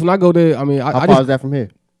 diverse. I guess when I go there, I mean, How I far is just that from here?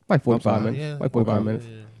 like 45 I'm sorry. minutes. Yeah. Like 45 Okay.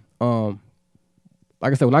 minutes.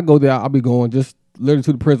 Like I said, when I go there, I'll be going just literally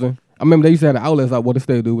to the prison. I remember they used to have the outlets out. What they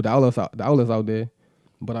still do with the outlets out there.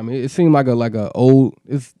 But I mean, it seemed like a old.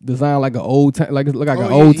 It's designed like an old town. Like it look like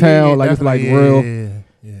an old town. Like it's like real. Yeah.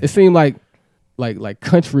 It seemed like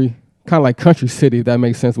country, kind of like country city. If that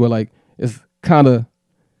makes sense. Where like it's kind of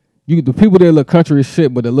the people there look country as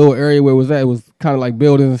shit, but the little area where it was at, it was kind of like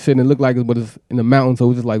buildings and shit. And it looked like it, but it's in the mountains, so it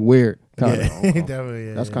was just like weird. Kinda. Definitely.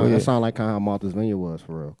 Yeah. That's kind of. That sound like kind of how Martha's Vineyard was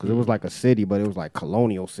for real, because it was like a city, but it was like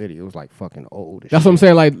colonial city. It was like fucking old. That's what I'm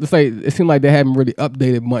saying. Like, let's say it seemed like they haven't really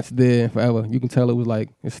updated much there forever. You can tell it was like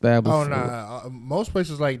established. Oh nah, most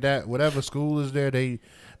places like that, whatever school is there, they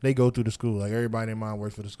go through the school. Like everybody in mind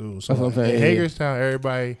works for the school. So That's what I'm saying, in yeah. Hagerstown,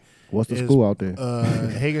 everybody. What's the is, school out there?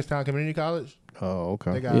 Hagerstown Community College. Oh,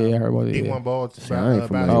 okay. They got Yeah, I heard about it, D1 yeah. ball. See, I ain't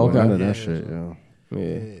familiar Oh, with okay. none of that Yeah, shit. so- Yeah.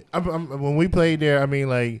 Yeah. when we played there, I mean,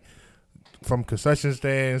 like from concession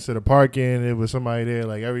stands to the parking, it was somebody there.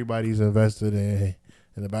 Like everybody's invested in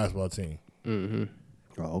the basketball team. Mm-hmm.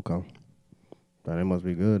 Oh, okay. Then it must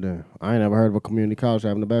be good then. I ain't never heard of a community college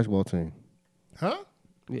having a basketball team. Huh?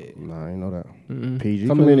 Yeah. Nah, I ain't know that. Mm-hmm. PG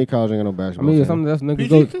Some community niggas- college ain't got no I basketball mean, team. yeah, something that's niggas PG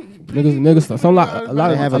go, PG niggas. Some a lot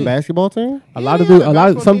They of have a basketball team? a lot of Yeah, do a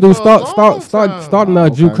lot. Some basketball dudes team for a long start time. starting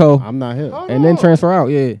Okay. JUCO I'm not here. Oh, and then no. transfer out.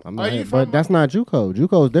 Yeah. I'm Are not you here. from- But that's not JUCO.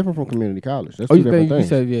 JUCO is different from community college. That's Oh, two you different think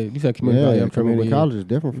things. you said community college. Yeah, I'm community talking about, college is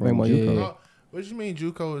different from Talking about, yeah, JUCO. yeah. Oh, what you mean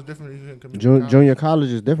JUCO is different than community college? Junior college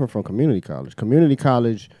is different from community college. Community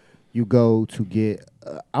college, you go to get.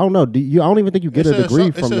 I don't know. I don't even think you get It's a a degree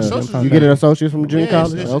so- from it's a the. associate You get an degree. associate from junior Yeah,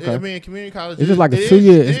 college. it's- Okay. I mean, community college. It's just like a it 2 is-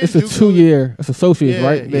 year. it It's is a JUCO. 2 year. It's associates, Yeah,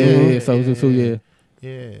 right? yeah, So it's a 2 year.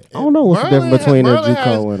 Yeah. I don't know what's the difference between a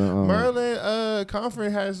JUCO and a. Maryland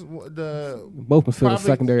conference has the Both considered probably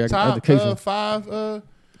secondary top, education.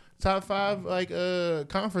 top five like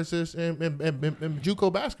conferences in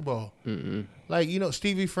JUCO basketball. Like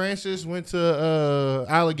Stevie Francis went to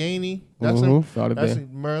Allegheny. That's in, Started that's there.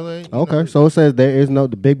 in Maryland. you Okay, know. so it says there is no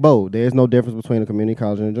the big bold. There is no difference between a community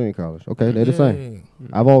college and a junior college. Okay, they're the same.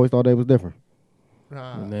 I've always thought they was different.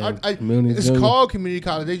 And then I, community it's junior. called community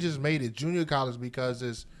college. They just made it junior college because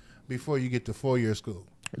it's before you get to 4-year school.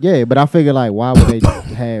 Yeah, but I figure like why would they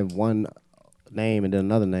have one name and then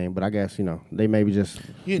another name? But I guess they maybe just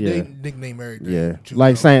They nickname everything. yeah, JUCO.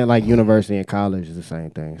 like saying like university and college is the same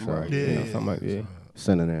thing. So Right. Yeah. Something like yeah.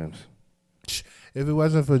 synonyms. If it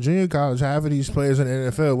wasn't for junior college, half of these players in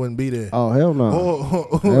the NFL wouldn't be there. Oh hell no!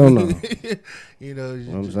 Oh, Hell no. You know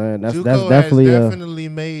what I'm saying that's JUCO definitely has definitely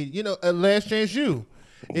made a Last Chance U.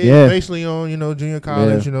 It's Yeah. basically on junior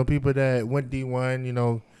college. Yeah. People that went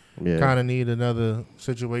D1. yeah. Kind of need another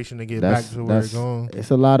situation to get back to where it's going.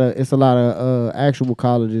 It's a lot of actual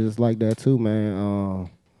colleges like that too, man.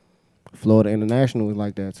 Florida International is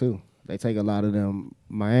like that too. They take a lot of them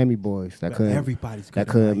Miami boys that could Everybody's that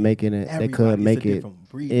good could at make it. They could Everybody's make a it different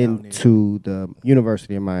breed down there. into the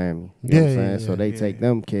University of Miami. You know what I'm saying? Yeah, So they yeah. take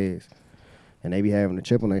them kids, and they be having a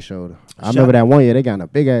chip on their shoulder. I Shout- remember that one year they got in a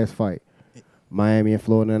big ass fight. Miami and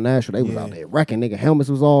Florida International, they was Yeah. out there wrecking. Nigga helmets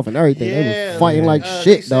was off and everything. They Yeah, was fighting like they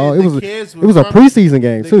shit, said dog. the It was kids it was a from- preseason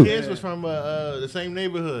game The too. kids was from the same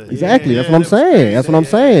neighborhood. Exactly. Yeah, That's what I'm that was saying. crazy. That's what I'm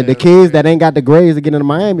saying. Yeah, The that was kids crazy. that ain't got the grades to get into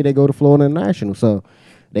Miami, they go to Florida International. So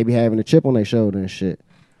they be having a chip on their shoulder and shit.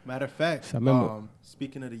 Matter of fact, I remember-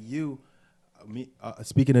 speaking of the U,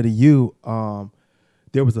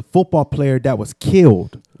 there was a football player that was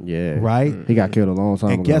killed. Yeah. Right? He got killed a long time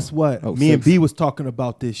And ago. guess what? Oh, Me and 6. B was talking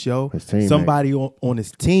about this, yo. His teammate. Somebody on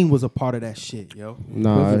his team was a part of that shit, yo.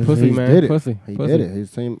 Nah, Pussy, he man. did it. Pussy. He Pussy. did it.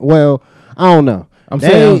 His team. Well, I don't know. I'm They-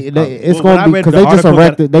 saying, it's well, when I gonna be read because the they just article that-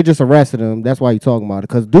 arrested. They just arrested him. That's why you talking about it.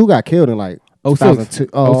 Because dude got killed in like 06. 2002.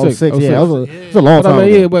 Oh, 06. 06. Yeah, it was a long But time. I mean,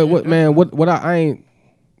 ago. yeah, but what man? What I ain't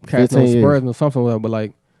casting 15 no years. Spurs or something like that. But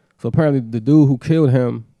like, so apparently the dude who killed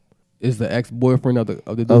him is the ex boyfriend of the dude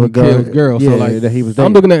Of who the girl. killed his girl. Yeah, so like, that he was I'm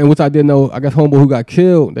dating. looking at, and which I didn't know. I guess homeboy who got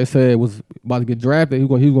killed, they said was about to get drafted. He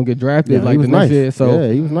was gonna get drafted Yeah, like he the was next nice. year. So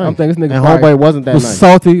Yeah, he was nice. I'm thinking this nigga And probably homeboy wasn't that was nice.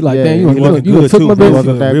 salty. Like, Yeah, damn, he you wasn't done good took too. my He bitch.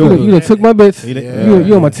 wasn't that You good. done took my bitch.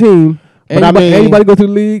 You on my team. But I mean- Anybody go to the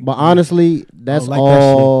league? But honestly, that's like that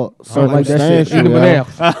all I don't like that shit. circumstantial. Eat him yo. now.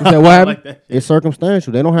 He said, what happened? It's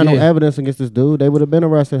circumstantial. They don't have no Yeah. evidence against this dude. They would have been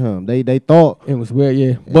arrested him. They thought. It was weird,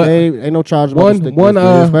 yeah. But But they ain't no charge about one- to stick one, this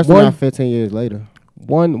dude, especially one- not 15 years later.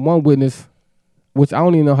 one witness, which I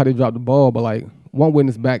don't even know how they dropped the ball, but like one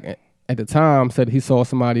witness back at the time said he saw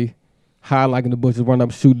somebody hide like in the bushes, run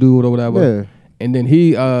up, shoot dude or whatever. Yeah. And then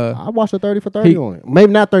he I watched a 30 for 30 on it.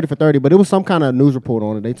 Maybe not 30 for 30, but it was some kind of news report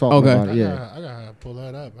on it. They talking Okay. about it. Yeah. I gotta pull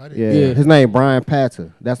that up. I didn't. Yeah. Yeah. His name Brian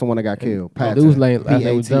Patter. That's the one that got killed. Patter. dude's last name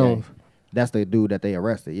was P-A-T-A. Jones. That's the dude that they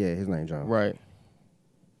arrested. Yeah, his name Jones. Right.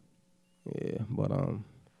 Yeah, but what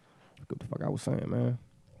the fuck I was saying, man?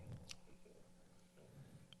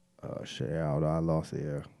 Oh shit, I lost it.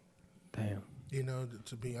 Yeah. Damn. You know,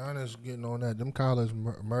 to be honest, getting on that, them college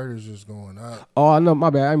murders is going up. Oh, I know. My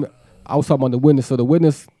bad. I was talking about the witness. So the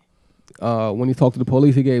witness, when he talked to the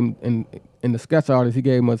police, he gave him in the sketch artist, he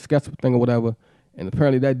gave him a sketch thing or whatever. And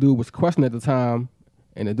apparently that dude was questioned at the time,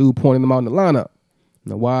 and the dude pointed him out in the lineup.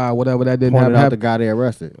 Now why, whatever that didn't Pointed out happen. the guy they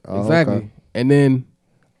arrested. Oh, Exactly. okay. And then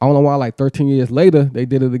I don't know why, like 13 years later, they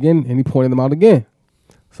did it again, and he pointed them out again.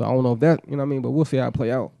 So I don't know if that, you know what I mean, but we'll see how it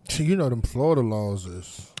play out. You know, them Florida laws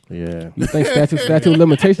is. Yeah. You think statute of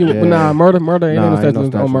limitation? Yeah. But nah, murder ain't no Ain't no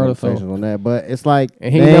statute on murder. statute So on that, but it's like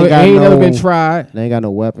and he they ain't never been no- tried. They ain't got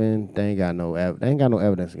no weapon. They ain't got no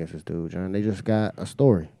evidence against this dude, John. They just got a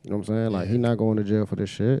story. You know what I'm saying? Like he not going to jail for this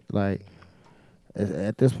shit. Like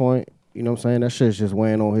at this point, you know what I'm saying? That shit's just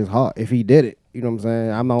weighing on his heart. If he did it, you know what I'm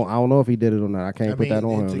saying? I don't know if he did it or not. I can't put that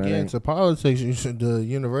on him. Again, to politics, the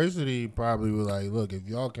university probably was like, look, if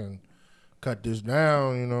y'all can cut this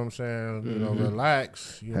down, you know what I'm saying? You know,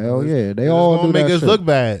 relax. You Hell know, yeah, they it's all gonna do make that us shit. look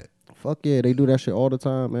bad. Fuck yeah, they do that shit all the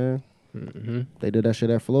time, man. They did that shit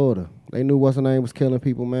at Florida. They knew what's her name was killing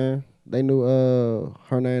people, man. They knew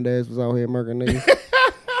Hernandez was out here murdering niggas.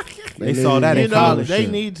 They saw that You in know, college. they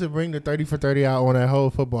need to bring the 30 for 30 out on that whole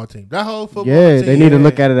football team. That whole football team. Yeah, they need to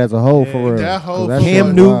look at it as a whole for real. that whole 'Cause that football shit Cam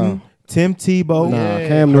was Newton, wild. Tim Tebow, Nah, Yeah.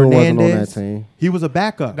 Cam Newton wasn't on that Hernandez. team. He was a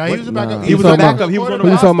backup. Now, he was a backup. Nah. He was Who a you talking backup. He was on the Who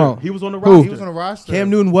you roster. talking about? He was on the Who? roster. He was on the roster. Cam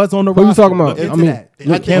Newton was on the Who you roster. talking about? Look into I mean, that. I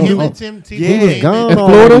think Cam him Newton. and Tim Tebow Yeah. He was came gone In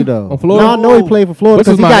already, Florida? though. On Florida? No, I know he played for Florida Which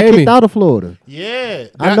because was he got Miami. kicked out of Florida. Yeah.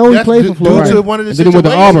 I know he that's played for Florida. Due to one of the And then he went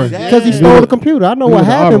to situations. Auburn. Because he Yeah. stole the computer. I know He what went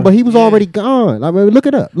to happened, Auburn. but he was Yeah. already gone. I mean, look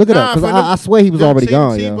it up. Look it up. Nah, Because for I swear he was them already Tim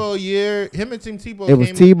gone, yo. Tebow year, him and Tim Tebow It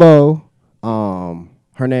was came Tebow,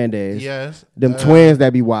 Hernandez, Yes. them twins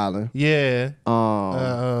that be wilding. Yeah.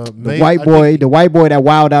 The Maybe- white I boy, think- the white boy that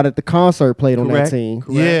wilded out at the concert played on that Correct. team.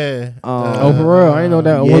 Yeah. Oh, for real? I didn't know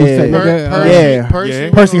that. yeah. What was that? Yeah.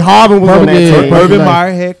 Percy Harvin was on that Yeah. team. Urban Like,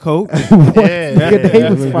 Meyer head coach. Yeah. they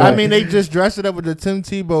was I fine. mean, they just dressed it up with the Tim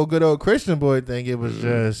Tebow good old Christian boy thing. It was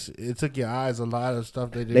just, it took your eyes a lot of stuff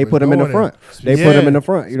They put him in the front. They put Yeah. him in the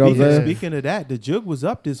front. You know what I'm saying? Speaking of that, the Jug was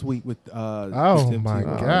up this week with Oh, Tim my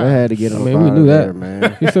Tebow. God. They had to get I him. mean, up we out knew of that. there,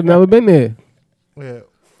 man. You should never been there. Yeah.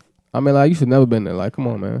 I mean, like you should never been there. Like, come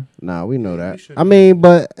on, man. Nah, we know that. should- I mean,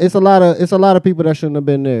 but it's a lot of people that shouldn't have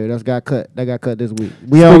been there. That got cut this week.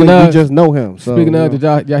 We Speaking just know him. So, Speaking you of, know.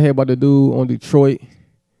 did y'all hear about the dude on Detroit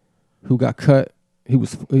who got cut? He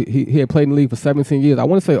had played in the league for 17 years. I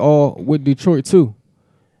want to say all with Detroit too,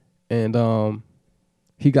 and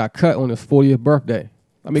he got cut on his 40th birthday.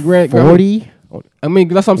 I mean, 40. I mean,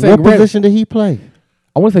 that's what I'm saying. What Grant, position did he play?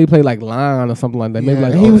 I want to say he played like line or something like that. Maybe Yeah.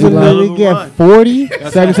 like He was in the hell league of a at run. 40.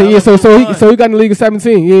 17 years. So he got in the league at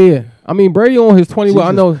 17. Yeah. I mean, Brady on his 20. Well,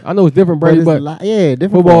 I know it's different, Brady, but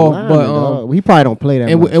different football, from but, lineman, dog. He probably don't play that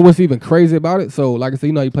and, much. and what's even crazy about it? So, like I said,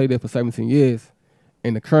 he played there for 17 years,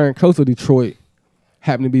 and the current coach of Detroit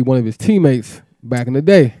happened to be one of his teammates back in the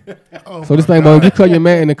day. So this thing about you cut your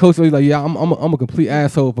man, and the coach was like, "Yeah, I'm a complete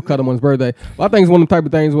asshole for cutting him on his birthday." But I think it's one of the type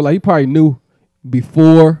of things where like he probably knew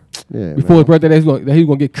before Yeah, his man. birthday that he was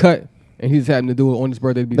gonna get cut, and he just happened to do it on his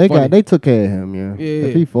birthday to be funny. They took care of him, yeah. Yeah.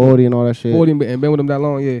 If he 40 and all that shit. 40 and been with him that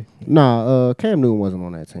long, yeah. Nah, Cam Newton wasn't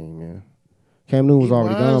on that team, man. Cam Newton was He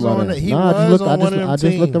already was gone on by it. then. He Nah, was on one of them I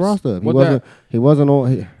just looked the teams. roster up. What He wasn't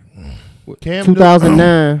on Cam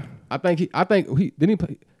 2009. I think he didn't he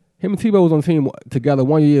play. Him and Tebow was on the team together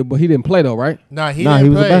 1 year, but he didn't play though, right? Nah, he Nah, didn't he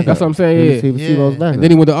was a play. backup. That's what I'm saying. He was Yeah. Tebow's backup. And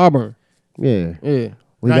then he went to Auburn. Yeah. Yeah.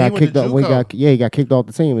 We Nah, he got went kicked to off. JUCO. He got kicked off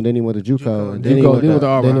the team, and then he went to JUCO. JUCO. And then he JUCO, went then went to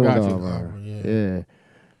Auburn. Then he I went to got you. Auburn. Yeah. Yeah.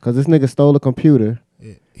 Because this nigga stole a computer.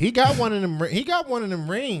 Yeah. He got one of them. He got one of them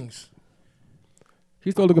rings.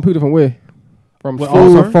 He stole the computer from where? From What,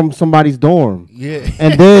 school. Auburn? From somebody's dorm. Yeah.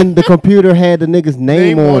 And then the computer had the nigga's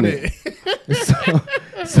name on it.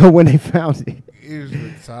 it. So when they found it, He was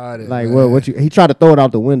retarded. like, man. well, he tried to throw it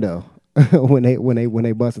out the window when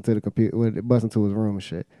they bust into the computer, when they bust into his room and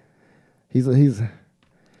shit. He's a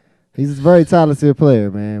very talented player,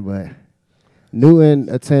 man. But Newton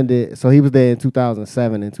attended, so he was there in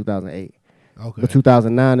 2007 and 2008. Okay. But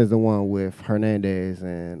 2009 is the one with Hernandez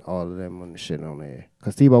and all of them on the shit on there.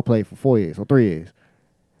 Because Tebow played for 4 years or 3 years.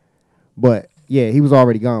 But yeah, he was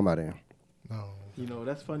already gone by then. Oh You know,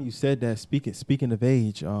 that's funny you said that. Speaking of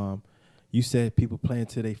age, you said people playing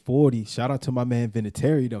till they 40. Shout out to my man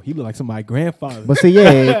Vinatieri though. He look like some of my grandfather. But see,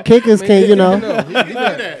 yeah, kickers can, you know,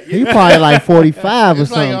 he probably like 45 or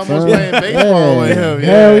It's like something. almost son. playing baseball with him.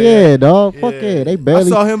 Hell yeah, dog. Fuck yeah. They I barely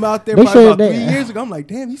saw him out there they probably said about 3 that- years ago. I'm like,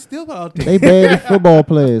 damn, he's still out there. they barely football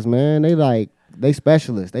players, man. They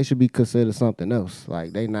specialists. They should be considered something else.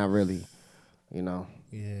 Like they not really, you know.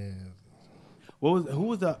 Yeah. Who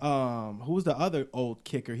was the other old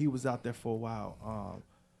kicker? He was out there for a while.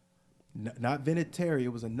 Not Vinatieri, it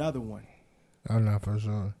was another one. I'm not for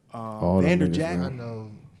sure. All them niggas, Vanderjack. I man.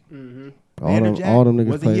 know. Vanderjack? All them niggas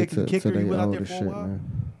Wasn't he played a kicker? to He they went out older there for a shit, while?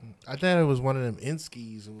 man. I thought it was one of them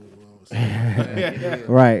Inskis.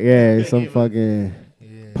 Right, yeah, some fucking Yeah.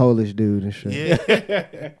 Polish dude and shit.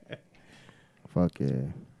 Yeah. Fuck yeah.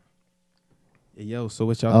 Yo, so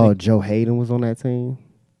what y'all Oh, think? Joe Hayden was on that team.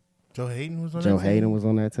 Joe Hayden was on Joe that Hayden team? was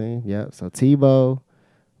on that team. Yep. So Tebow,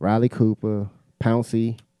 Riley Cooper,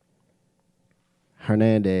 Pouncey,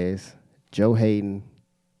 Hernandez, Joe Hayden,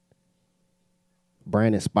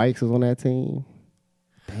 Brandon Spikes was on that team.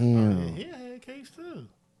 Damn. Yeah, he had a case too.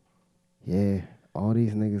 Yeah. All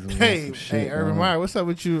these niggas was on Hey, some shit. Urban dog. Meyer, what's up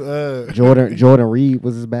with you? Jordan Reed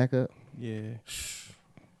was his backup. Yeah.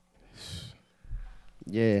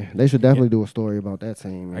 Yeah, they should definitely do a story about that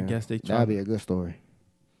team. Man. guess they that'd be a good story.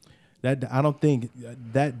 That I don't think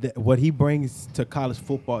that what he brings to college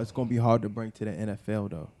football is going to be hard to bring to the NFL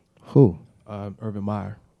though. Who? Urban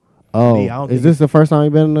Meyer. Oh, Me, I don't is think this the first time he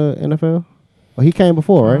been in the NFL? Well, he came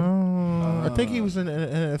before, right? I think he was in the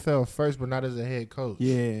NFL first, but not as a head coach.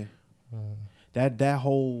 Yeah. That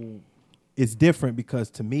whole is different because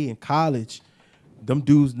to me in college, them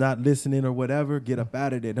dudes not listening or whatever get up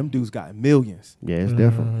out of there. Them dudes got millions. Yeah, it's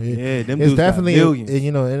different. Yeah, them It's dudes definitely got millions.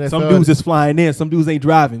 you know, NFL. Some dudes is flying in. Some dudes ain't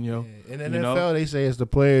driving. Yo. in the you NFL know? they say it's the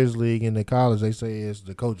players' league. In the college they say it's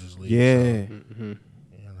the coaches' league. Yeah. So, you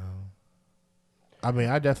know, I mean,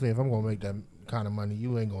 I definitely if I'm gonna make that kind of money,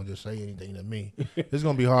 you ain't gonna just say anything to me. It's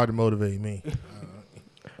gonna be hard to motivate me.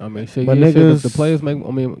 I mean, shit, But yeah, shit, niggas- the players make.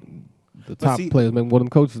 I mean, the top see- players make more than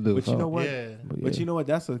coaches do. But you so. know what? Yeah. But you know what?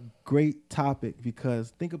 That's a great topic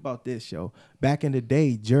because think about this, yo. Back in the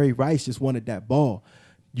day, Jerry Rice just wanted that ball.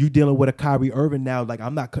 You dealing with a Kyrie Irving now? Like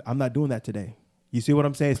I'm not doing that today. You see what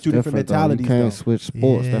I'm saying? It's two different though. mentalities. You can't though. switch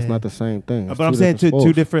sports. That's Yeah. not the same thing. It's But I'm saying two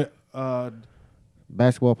sports. different.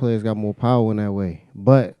 Basketball players got more power in that way.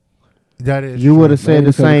 But That is you true. would have said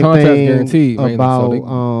Mainly the because the same contract's thing guaranteed, mainly, so about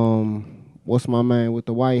they- what's my man with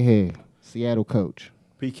the white hair, Seattle coach.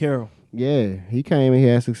 Pete Carroll. Yeah, he came and he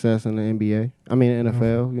had success in the NBA. I mean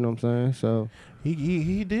NFL. You know what I'm saying? So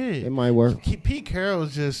He did. it might work. Pete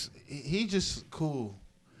Carroll's he just cool.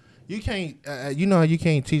 You can't you know you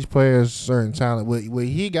can't teach players certain talent. What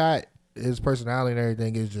he got, his personality and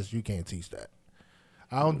everything is just you can't teach that.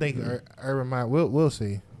 I don't think Urban Meyer. We'll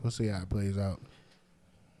see. We'll see how it plays out.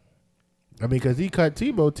 I mean, because he cut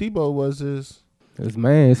Tebow. Tebow was His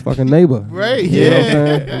man, his fucking neighbor. Right, You know what I'm yeah.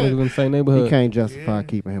 saying? Them niggas in the same He neighborhood. can't justify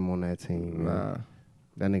keeping him on that team. Man. Nah.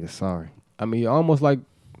 That nigga sorry. I mean, you almost like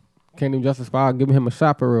can't even justify giving him a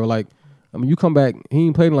shot for real. Like, I mean, you come back, he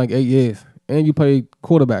ain't played in like 8 years, and you played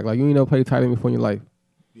quarterback. Like, you ain't never played tight end before in your life.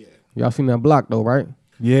 Yeah. Y'all seen that block though, right?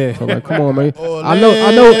 Yeah. So like, come on, man. Ole. I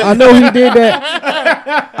know he did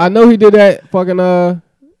that. I know he did that fucking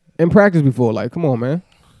in practice before. Like, come on, man.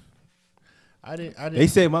 I didn't. They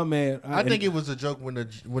say my man. I think it was a joke when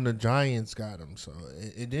the Giants got him. So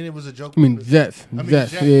and then it was a joke. I mean, when Jets. I mean,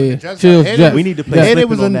 Jets. Jets- Yeah. when the Jets Chills, got- and Jets. we need to play. and it slipping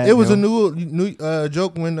was on that, it was yo. a new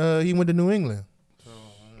joke when he went to New England.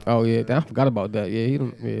 Oh yeah, I forgot about that. Yeah, he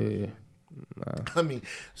don't. Yeah. I mean,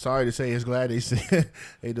 sorry to say, it's glad they say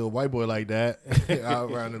they do a white boy like that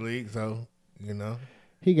out around the league. So you know,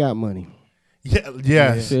 He got money.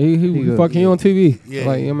 yes. Shit, he good. fucking on TV. Yeah.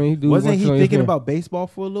 Like, I mean, he do. Wasn't he watch it on thinking ESPN. about baseball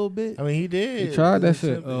for a little bit? I mean, he did. He tried that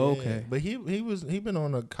shit. Oh, okay. But he been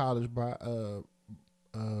on a college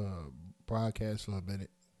broadcast for a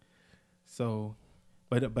minute. So,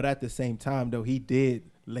 but at the same time though, he did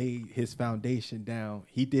lay his foundation down.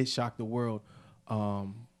 He did shock the world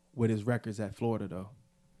with his records at Florida though.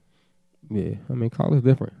 Yeah, I mean, college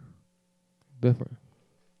different. Different.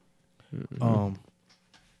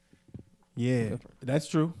 Yeah, that's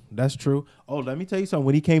true. That's true. Oh, let me tell you something.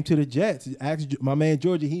 When he came to the Jets, asked my man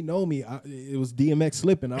Georgia, he know me. It was DMX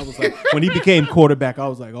slipping. I was like, when he became quarterback, I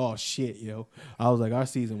was like, oh shit, yo. I was like, our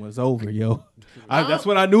season was over, yo. That's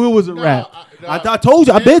when I knew it was a wrap. I told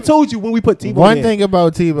you. I been told you when we put Tebow One in. thing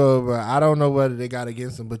about Tebow, bro, I don't know whether they got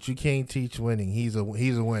against him, but you can't teach winning. He's a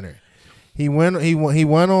winner. He won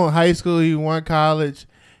on high school. He won college.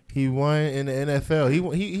 He won in the NFL.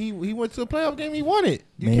 He went to a playoff game. He won it.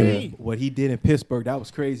 You Man, can't. what he did in Pittsburgh, that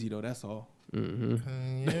was crazy though. That's all. Yeah.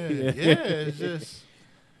 It's just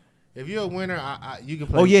if you're a winner, you can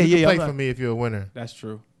play. Oh, yeah, you can yeah, play I'm for not- me if you're a winner. That's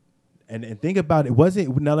true. And think about it.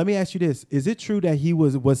 Now let me ask you this: is it true that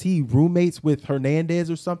was he roommates with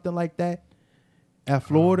Hernandez or something like that at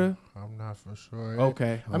Florida? I'm not for sure.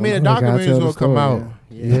 Okay. I mean, the They gotta documentary is tell gonna the come story, out.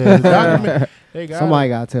 yeah. Yeah, the document- they got Somebody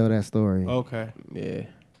gotta tell that story. Okay. Yeah.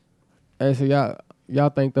 Hey, so y'all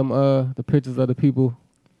think them the pictures of the people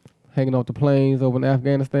hanging off the planes over in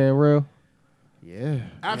Afghanistan real? Yeah.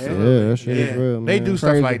 Absolutely. Yeah, that shit is real, man. They do stuff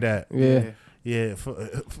Crazy. like that. Yeah. Yeah,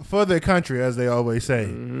 for their country, as they always say.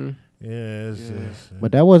 Mm-hmm. Yeah, it's just.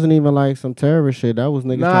 But that wasn't even like some terrorist shit. That was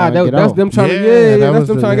niggas Nah, trying to get that's out. them trying to Yeah, that that's was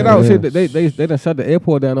them the- trying to get yeah, out. it Shit, is. they done shut the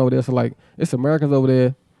airport down over there. So like, it's Americans over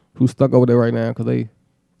there who stuck over there right now because they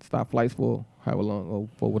stopped flights for however long or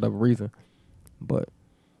for whatever reason. But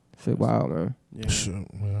shit, wow, man. Yeah. Sure,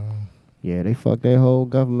 well, Yeah, they fucked their whole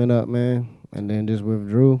government up, man, and then just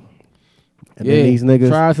withdrew. And Yeah, then these niggas.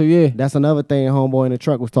 tried to, yeah. That's another thing homeboy in the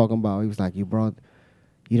truck was talking about. He was like, you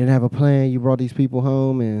didn't have a plan. You brought these people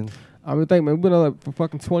home, and I mean, think, man, we've been over there for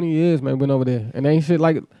fucking 20 years, man. Been over there, and ain't shit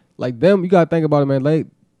like them. You gotta think about it, man.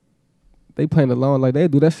 They playing along like they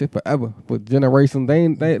do that shit forever for generations.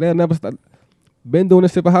 They'll never stop. Been doing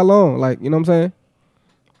this shit for how long? Like, you know what I'm saying?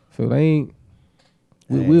 So they ain't.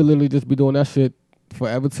 We'll literally just be doing that shit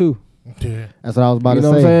forever too. yeah. that's what I was about You to know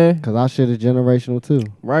what I'm say. saying? Because our shit is generational too.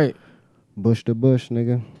 Right. Bush to bush,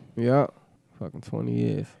 nigga. Yeah. Fucking 20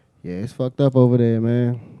 years. Yeah, it's fucked up over there,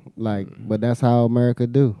 man. Like, but that's how America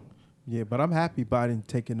do. Yeah, but I'm happy Biden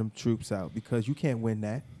taking them troops out because you can't win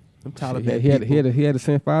that. Them Taliban Shit, he had to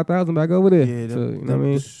send 5,000 back over there. Yeah, to, them- you know what I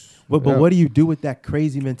mean? But Yeah. what do you do with that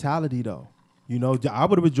crazy mentality though? You know, I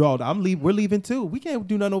would have withdrawn. We're leaving too. We can't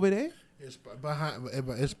do nothing over there. It's behind.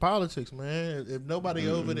 It's politics, man. If nobody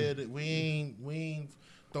over there, that we ain't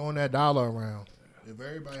throwing that dollar around. If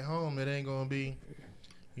everybody home, it ain't gonna be.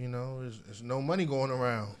 You know, there's no money going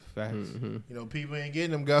around. Facts. You know, people ain't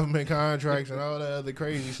getting them government contracts and all that other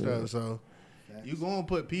crazy stuff. So you gonna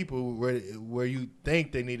put people where you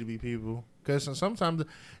think they need to be people. Because sometimes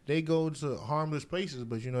they go to harmless places,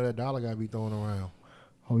 but you know that dollar gotta be thrown around.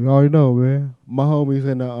 Oh, you already know, man. My homie's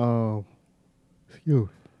in the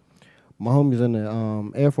my homie's in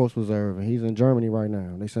the Air Force Reserve, and he's in Germany right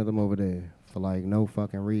now. They sent him over there for like no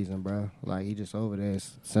fucking reason, bro. Like he just over there,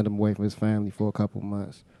 sent him away from his family for a couple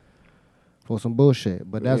months for some bullshit.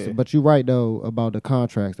 But but you're right though about the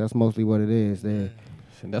contracts. That's mostly what it is. Shit,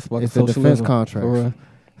 that's what It's a defense socialism. contract. For real.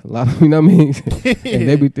 A lot of, you know what I mean? And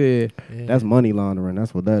they be there. That's money laundering.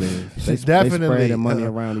 That's what that is. They Definitely. spread their money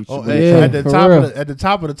around each Oh, other. Yeah, at the for top real. at the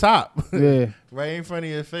top of the top. Yeah. Right in front of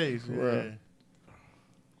your face. Yeah.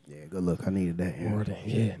 Yeah, good luck. I needed that. Yeah.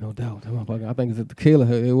 Yeah, no doubt. That motherfucker, I think it's a tequila.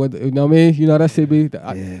 You know what I mean? You know that shit be.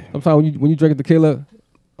 Yeah. Sometimes when you drink a tequila,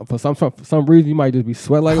 for some reason you might just be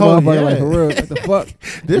sweating like a Oh, motherfucker. yeah. Like for real, what the fuck?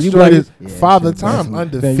 This You joint like- is Yeah, father shit, time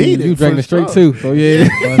that's- Then undefeated. you drinking for straight sure. too. So yeah, you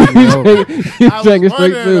I was drinking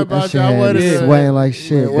straight wondering too. about That shit y'all. had What me is sweating like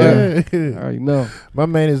shit, bro. I already know. My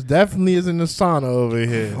man is definitely in the sauna over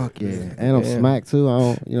here. Fuck yeah. And I'm Yeah. smacked too. I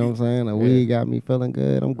don't, you know what I'm saying? The weed got me feeling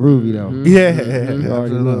good. I'm groovy though. Yeah, You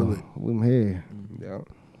already absolutely. know. I'm here. Yeah.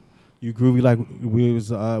 You groovy like we was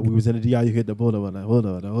in the DR. You hit the hold on.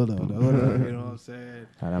 You know what I'm saying?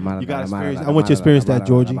 You gotta experience. I want you to experience that,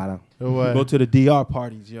 Georgie. What? Go to the DR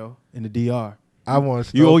parties, yo. In the DR. I want.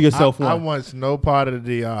 You owe yourself I one. want no part of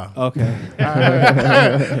the DR. Okay.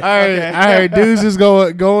 I heard dudes is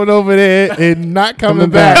going over there and not coming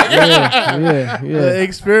back. yeah. The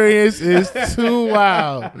experience is too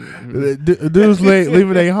wild. Dudes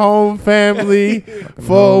leaving their home, family,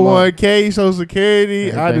 401k, Social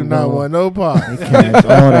Security. I do Everything not going. want no part. Cash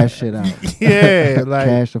all that shit out. Yeah, like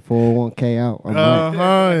Cash the 401k out. I'm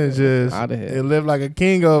right. and just Outta here. and live like a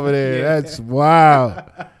king over there. That's wild.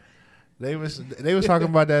 They was talking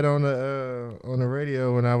about that on the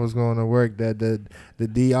radio when I was going to work. That the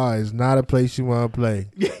DR is not a place you want to play.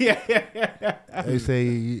 They say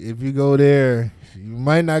if you go there, you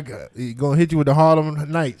might not. He gonna hit you with the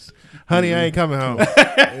Harlem Nights. Honey, I ain't coming home.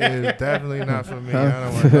 It's definitely not for me. I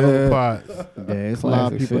don't want no part. Yeah, it's a lot of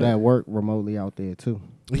Classic people shit. that work remotely out there too.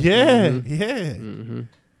 Yeah, Mm-hmm.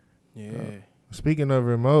 yeah. Yeah. Speaking of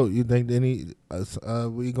remote, you think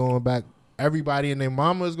we going back? Everybody and their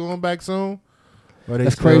mama is going back soon. Or they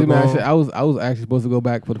That's still crazy, man. going? Shit, I was actually supposed to go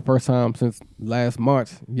back for the first time since last March,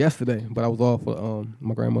 yesterday, but I was off for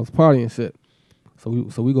my grandmother's party and shit. So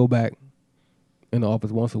we go back in the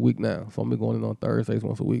office once a week now. So I'm be going in on Thursdays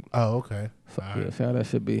once a week. Oh, okay. So All yeah, right. see how that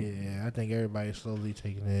should be. Yeah, I think everybody's slowly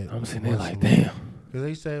taking it. I'm sitting there like, damn. Because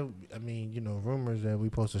they said, I mean, rumors that we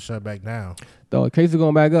supposed to shut back down. Though cases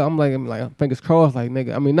going back up, I'm like fingers crossed, like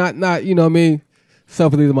nigga. I mean, not you know what I mean.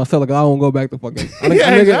 Selfishly to myself, like I don't go back to fucking.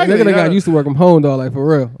 Yeah, exactly, nigga got used to work from home, though, like for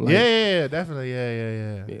real. Like, yeah, definitely,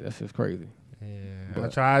 yeah. Yeah, that's just crazy. Yeah, But- I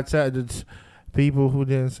tried to tell the people who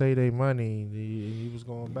didn't say their money, he was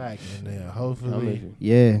going back, and then hopefully,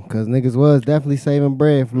 Yeah, because niggas was definitely saving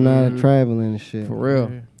bread from not traveling and shit. For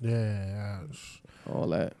real, yeah. all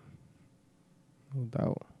that. No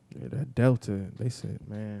doubt. Yeah, that Delta. They said,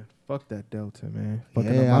 man, fuck that Delta, man.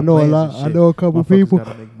 Fucking Yeah, up my I know a plans lot. and I shit. know a couple Motherfuckers people.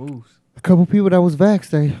 Gotta make moves. A couple people that was vaxxed,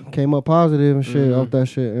 they came up positive and shit Mhm. off that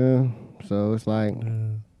shit. Yeah. So it's like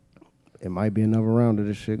Mm. it might be another round of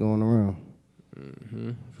this shit going around. Mm-hmm.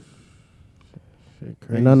 Shit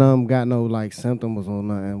crazy. And none of them got no like symptoms or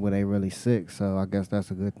nothing where they really sick. So I guess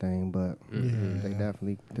that's a good thing. But Mm-hmm. they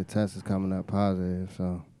definitely the test is coming up positive.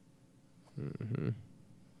 So Mm-hmm.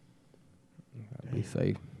 Be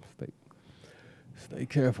safe. Stay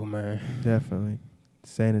careful, man. Definitely.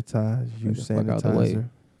 Sanitize. Use the fuck out the way. sanitizer.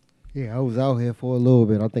 yeah, I was out here for a little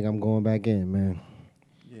bit. I think I'm going back in, man,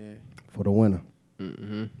 Yeah. for the winter.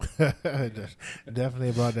 Mm-hmm. Definitely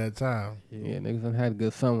about that time. Yeah, niggas done had a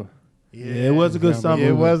good summer. Yeah, it was a good summer.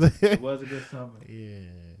 It was. It was a good summer. Yeah.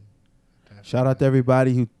 Shout out to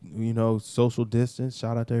everybody who, social distance.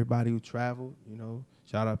 Shout out to everybody who traveled,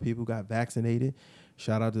 Shout out to people who got vaccinated.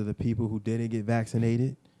 Shout out to the people who didn't get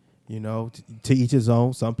vaccinated. To each his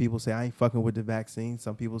own. Some people say, I ain't fucking with the vaccine.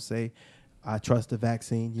 Some people say, I trust the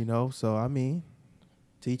vaccine, So, I mean,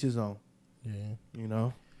 to each his own, Yeah.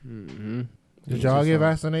 Mm-hmm. Did y'all get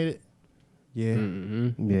vaccinated? Yeah.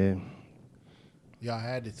 Mm-hmm. Yeah, Y'all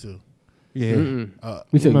had it too. Yeah. Mm-mm.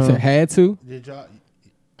 You said No. had to? Did y'all?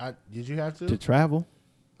 Did you have to? To travel.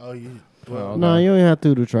 Oh, you. Oh, Well, no, you don't have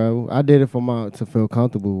to travel. I did it to feel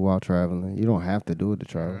comfortable while traveling. You don't have to do it to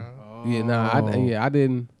travel. Yeah, nah, I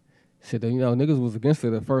didn't. Shit, niggas was against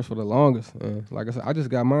it at first for the longest. Like I said, I just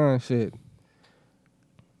got mine. Shit,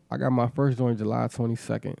 I got my first joint July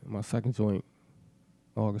 22nd. My second joint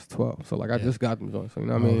August 12th. So like I just got them joints. So you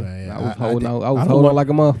know what I mean? Okay, yeah. I was I holding did- out. I was I don't holding want- on like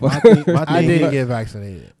a My motherfucker. thing, my I thing didn't is- get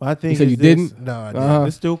vaccinated. My thing You said is you this. didn't? No, I didn't. Uh-huh.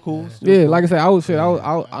 It's still cool. Still Yeah, cool. like I said, I was shit.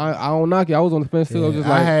 I don't knock you. I was on the fence too. I was just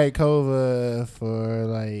I like, had COVID for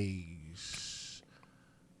like,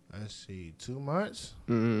 let's see, 2 months.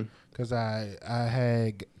 mm-mm. Cause I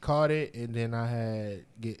had caught it and then I had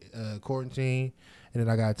get quarantined and then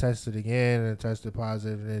I got tested again and tested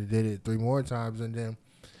positive and then did it 3 more times and then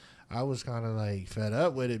I was kind of like fed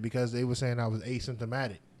up with it because they were saying I was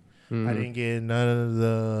asymptomatic. Mm-hmm. I didn't get none of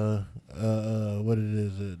the what it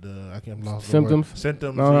is I can't lost the Symptoms? word.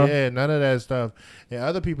 Symptoms. Uh-huh. Yeah, none of that stuff. And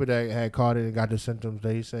other people that had caught it and got the symptoms,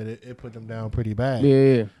 they said it put them down pretty bad.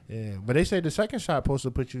 Yeah. Yeah, but they say the second shot supposed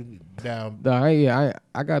to put you down.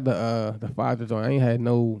 I got the Pfizer joint. I ain't had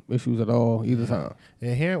no issues at all either time.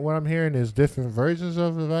 And what I'm hearing is different versions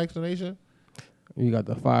of the vaccination. You got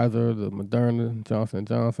the Pfizer, the Moderna, Johnson &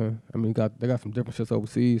 Johnson. I mean, they got some different shits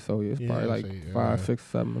overseas, so it's probably like see, 5, 6,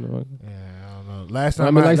 7. Yeah, I don't know. Last I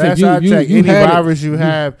time mean, like I said, last time I you checked, had any it. virus you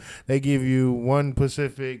have, they give you one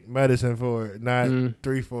specific medicine for it, not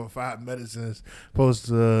 3, 4, 5 medicines supposed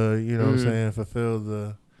to, you know what I'm saying, fulfill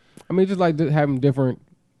the. I mean, just like having different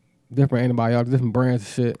antibiotics, different brands of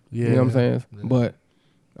shit. You know what I'm saying? Yeah. But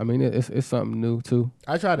I mean, it's something new too.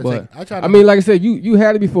 I try to But take. I mean, like I said, you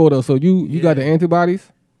had it before though, so you got the antibodies.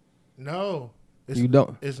 no, You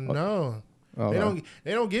don't. It's no. Oh,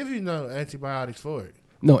 They don't give you no antibiotics for it.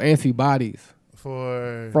 no antibodies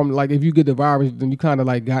from like if you get the virus, then you kind of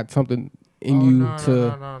like got something in you no.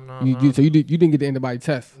 So you didn't get the antibody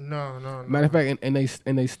test. No. Matter of fact,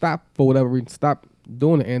 and they stopped for whatever reason, stopped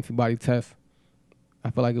doing the antibody test. I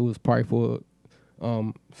feel like it was probably for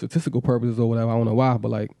statistical purposes or whatever. I don't know why, but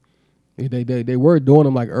like they were doing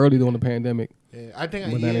them like early during the pandemic. Yeah, I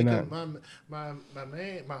think But now they not. my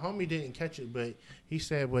homie didn't catch it, but he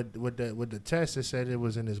said with the test, it said it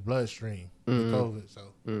was in his bloodstream, the COVID.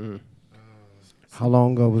 So How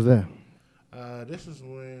long ago was that? this is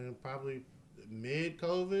when probably mid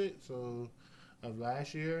COVID, so of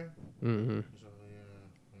last year. Mm-hmm. So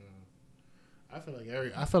yeah. I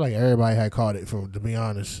feel like everybody had caught it. To be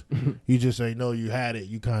honest, you just ain't know you had it.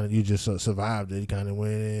 You just survived it. You kind of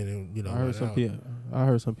went in and I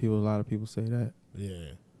heard some people. A lot of people say that.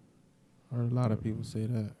 Yeah. I heard a lot of people say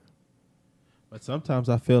that. But sometimes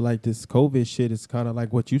I feel like this COVID shit is kind of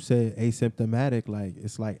like what you said, asymptomatic. Like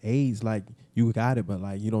it's like AIDS, like you got it, but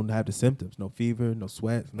like you don't have the symptoms, no fever, no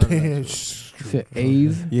sweat, none of that shit. Shit,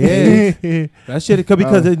 AIDS. Yeah, that shit could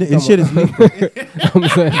because it shit is. I'm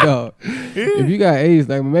saying, dog. If you got AIDS,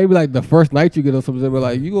 like maybe like the first night you get or something, but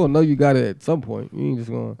like you gonna know you got it at some point. You ain't just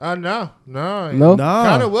gonna. No. No?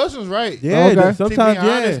 Connor Wilson's right. Yeah, Okay. sometimes to be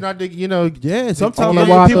honest, not to, yeah. Sometimes I don't know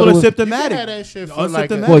why I people thought it are was- symptomatic. You had that shit for like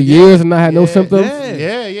Unsymptomatic. For years and not had no Yeah. symptoms.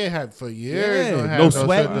 Yeah. had for years. Yeah, Don't have no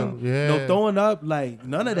sweating, symptoms. Yeah. no throwing up, like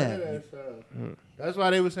none of that. That's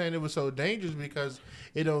why they were saying it was so dangerous because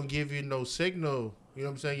it don't give you no signal. You know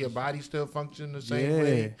what I'm saying? Your body still functions the same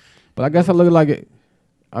way. But I guess I look at like it.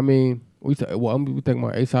 I mean, we think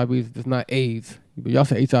about HIV. It's not AIDS. But y'all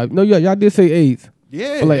say HIV. No, y'all did say AIDS.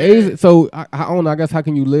 Yeah, But like AIDS. So I don't know. I guess how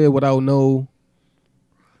can you live without no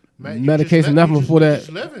Man, you medication, just nothing you before just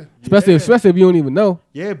that? living. Especially if you don't even know.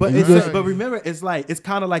 Yeah, but You it's just- but remember, it's like it's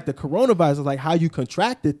kind of like the coronavirus. It's like how you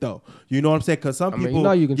contract it, though. You know what I'm saying? Because some I people mean, you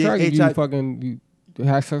know you can get track it. You HIV fucking you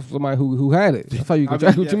have sex with somebody who had it. That's how you I can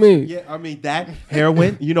track. mean, What you yeah, mean? Yeah, I mean that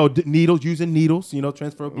heroin. You know, needles, using needles. You know,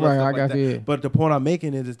 transfer of blood. Right, stuff I like got that. you, yeah. But the point I'm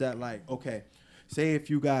making is that like, okay, say if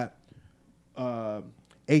you got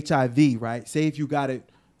HIV, right? Say if you got it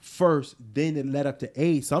first, then it led up to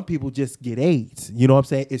AIDS. Some people just get AIDS. You know what I'm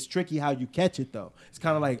saying? It's tricky how you catch it though. It's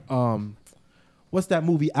kind of like what's that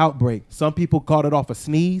movie Outbreak? Some people caught it off a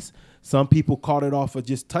sneeze. Some people caught it off of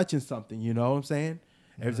just touching something. You know what I'm saying?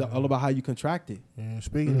 It's all about how you contract it. Yeah,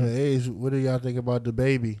 speaking of AIDS, what do y'all think about the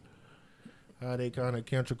baby? How they kind of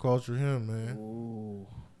cancel culture him,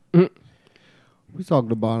 man? We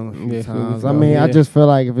talked about him a few Yeah, times. we- I mean, I yeah. just feel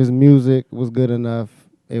like if his music was good enough,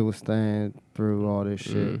 it would stand through all this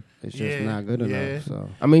shit. Mhm. It's just Yeah, not good yeah. enough. So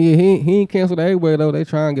I mean, yeah, he ain't canceled everywhere though. They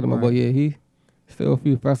try and get him up, Right. but yeah, he still a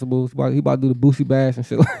few festivals. He about to do the Boosie Bash and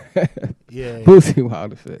shit. Yeah. Boosie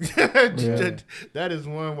wild as shit. Yeah. That is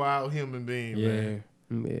one wild human being, man.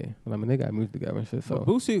 Yeah, but I mean they got music together and shit. So But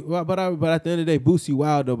Boosie, but at the end of the day, Boosie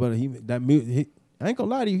wild though. But I ain't gonna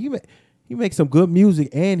lie to you. He makes some good music,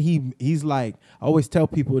 and he's like, I always tell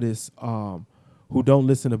people this, who don't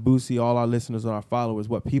listen to Boosie, all our listeners and our followers,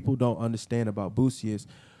 what people don't understand about Boosie is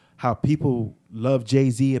how people love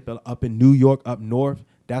Jay-Z up in New York, up north.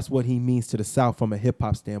 That's what he means to the South from a hip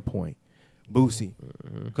hop standpoint. Boosie.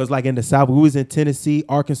 Because like in the South, we was in Tennessee,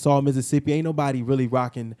 Arkansas, Mississippi, ain't nobody really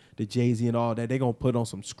rocking the Jay-Z and all that. They gonna put on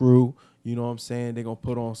some Screw, you know what I'm saying? They gonna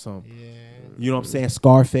put on some, you know what I'm saying,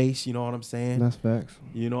 Scarface, you know what I'm saying? that's facts.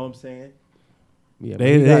 You know what I'm saying? yeah,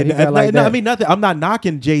 He got like that. I mean, nothing. I'm not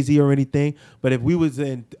knocking Jay-Z or anything, but if we was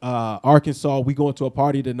in Arkansas, we going to a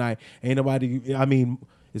party tonight, ain't nobody, I mean,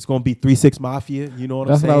 it's gonna be 3 6 Mafia, you know what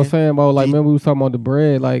That's I'm what saying? I was saying about like He- remember we was talking about the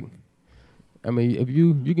bread. Like, I mean, if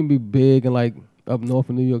you can be big and like up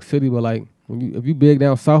north in New York City, but like if you big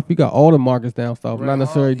down south, you got all the markets down south, Right. not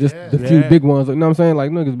necessarily Oh, just yeah. the few Yeah. big ones. You know what I'm saying?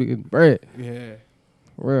 Like niggas big bread, Yeah.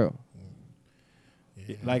 real.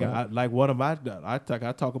 Like one of my, I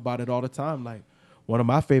talk about it all the time. Like one of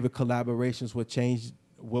my favorite collaborations,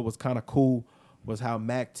 what was kind of cool was how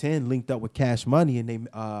Mac 10 linked up with Cash Money, and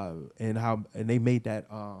they made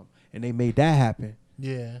that happen.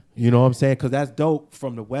 Yeah. You know what I'm saying? Because that's dope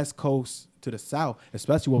from the West Coast to the South,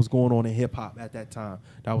 especially what was going on in hip hop at that time.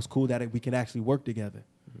 That was cool that we can actually work together.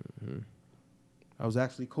 That was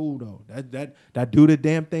actually cool though. That do the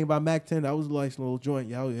damn thing by Mac 10. That was a nice little joint.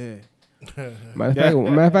 Yeah.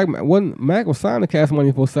 Matter of fact, Mac was signed to Cash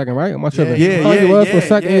Money for a second, right? Am I tripping? Yeah, I thought he yeah, was for a yeah,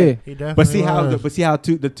 second. yeah. Yeah. He definitely But see how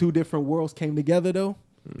the two different worlds came together though.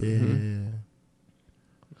 Yeah.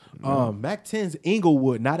 Mac 10's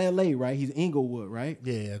Inglewood, not LA, right? He's Inglewood, right?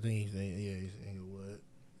 Yeah, I think he's Inglewood.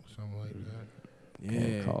 Something like that.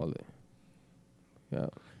 Can't call it. Yeah.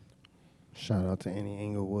 Shout out to any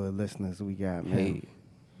Inglewood listeners we got, man. Hey.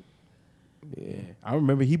 Yeah. I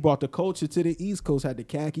remember he brought the culture to the East Coast, had the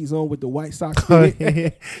khakis on with the White Sox.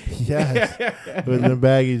 Yes. With the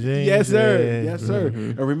baggy jeans. Yes, sir. Yeah. Yes, sir.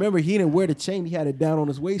 And remember, he didn't wear the chain; he had it down on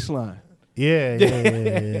his waistline. Yeah.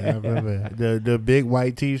 I remember the big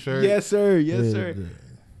white T-shirt. Yes, sir. Yes, Yeah, sir.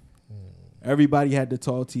 Everybody had the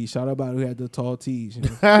tall tees. Shout out about who had the tall tees. You know?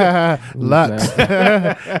 Lux,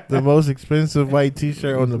 the most expensive white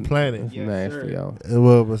T-shirt on the planet. It's Yes, nasty, sir. yo.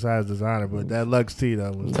 Well, besides designer, but that Lux tee though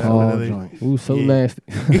was Tall definitely. joint. Ooh, so Yeah. nasty.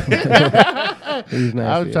 He's nasty.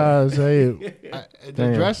 I was trying to say it. The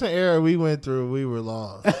Damn. dressing era we went through, we were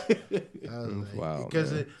lost. Wow,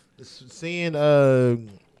 because man. seeing Dipset,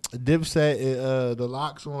 the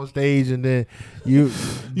Locks on stage, and then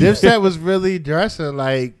Dipset was really dressing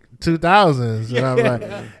like 2000s, and I'm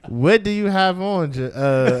like, what do you have on,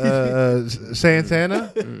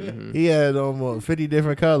 Santana? He had almost 50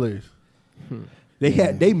 different colors. They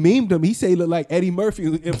memed him. He say he looked like Eddie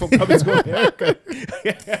Murphy from Coming to America.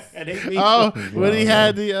 And they memed him. When he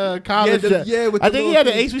had the college, with I the think he had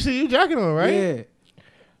the little HBCU jacket on, right? Yeah.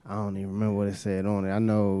 I don't even remember what it said on it. I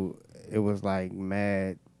know it was like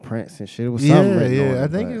mad Prince and shit. It was something written on it. I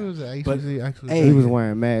think but it was the HBCU. Actually, hey, he was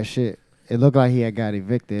wearing mad shit. It looked like he had got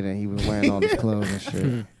evicted and he was wearing all his clothes and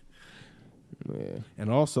shit. Yeah.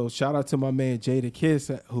 And also, shout out to my man Jada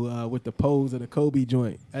Kiss, who with the pose of the Kobe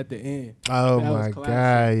joint at the end. oh That was my classic.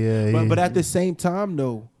 god, yeah. But at the same time,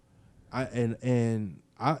 though, and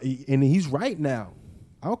he's right now.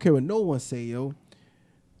 I don't care what no one say, yo.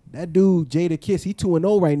 That dude Jada Kiss, he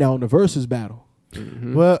 2-0 right now in the versus battle.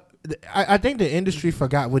 Well, I think the industry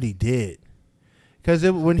forgot what he did. Because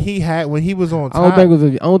when he was on top, I don't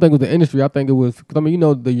think it was the industry. I think it was because I mean, you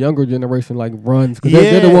know, the younger generation like runs because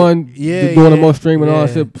they're the one doing the most streaming and all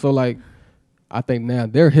that shit. So like, I think now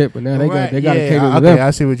they're hip and now they got to cater to them.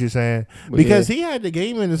 I see what you're saying. But because he had the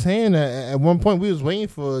game in his hand at one point. We was waiting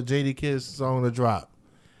for Jada Kiss song to drop.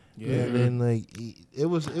 Yeah, and then like it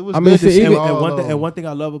was. I mean, see, And one thing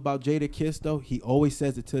I love about Jada Kiss though, he always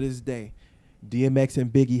says it to this day. DMX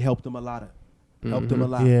and Biggie helped him a lot. Helped him a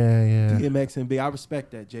lot. Yeah. DMX and Big. I respect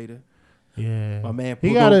that, Jada. Yeah. My man.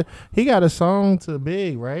 He got a song to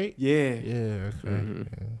Big, right? Yeah. Yeah. Okay.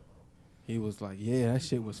 He was like, yeah, that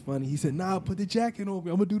shit was funny. He said, nah, put the jacket on me.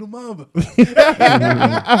 I'm going to do the mamba.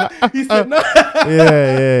 He said, nah.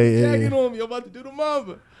 Yeah. Jacket on me. I'm about to do the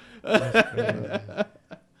mamba.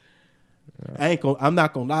 I'm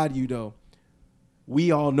not going to lie to you, though. We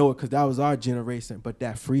all know it because that was our generation. But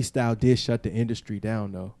that freestyle did shut the industry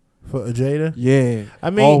down, though. For Jada? Yeah.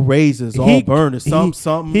 I mean, all razors, all burners,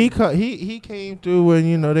 something. He came through when,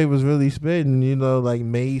 you know, they was really spitting, you know, like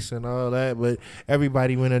Mace and all that, but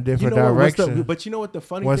everybody went a different direction. But you know what the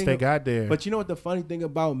funny once thing they got there. But you know what the funny thing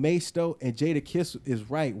about Mace though, and Jada Kiss is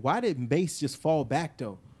right. Why did Mace just fall back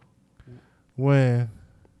though? When?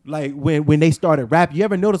 Like when they started rap, you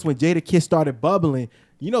ever notice when Jada Kiss started bubbling,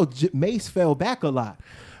 you know, Mace fell back a lot.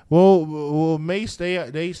 Well, Mace,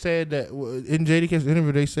 they said that in Jada Kiss'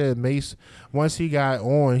 interview, they said Mace, once he got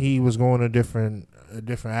on, he was going a different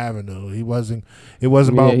avenue. It wasn't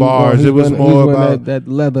about bars. It was more about that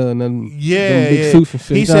leather and then big suits and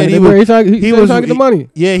shit. He said he was trying to get the money.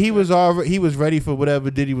 Yeah, he was ready for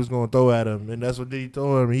whatever Diddy was going to throw at him, and that's what Diddy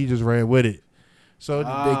threw at him. He just ran with it. So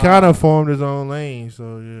they kind of formed his own lane.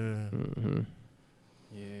 So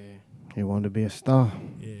yeah. He wanted to be a star.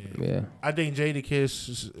 Yeah. I think Jada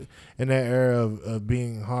Kiss in that era of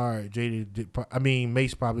being hard,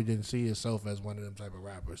 Mace probably didn't see himself as one of them type of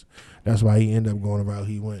rappers. That's why he ended up going the route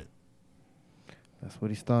he went. That's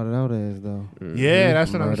what he started out as, though. Yeah,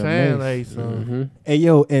 that's what I'm Murder saying. Mace. Like, so. Hey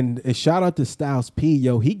yo, and shout out to Styles P.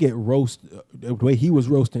 Yo, he get roasted the way he was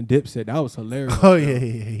roasting Dipset. That was hilarious. Oh yeah,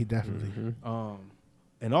 he definitely.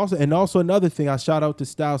 And also another thing, I shout out to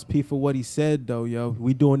Styles P for what he said though, yo.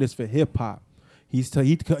 We doing this for hip hop. He told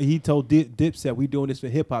Dipset we doing this for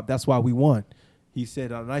hip hop. That's why we won. He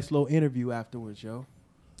said a nice little interview afterwards, yo.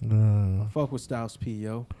 I fuck with Styles P,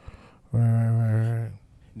 yo. Right.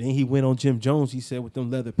 Then he went on Jim Jones. He said with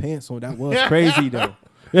them leather pants on, that was crazy though.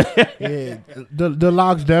 Yeah, the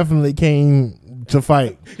Locks definitely came to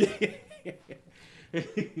fight.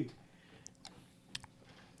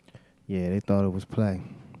 Yeah, they thought it was play.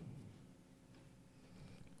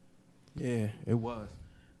 Yeah, it was.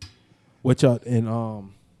 What y'all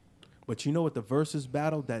and but you know what the versus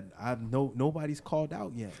battle that I know nobody's called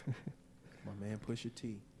out yet. My man Pusha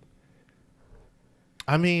T.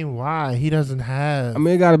 I mean, why? He doesn't have. I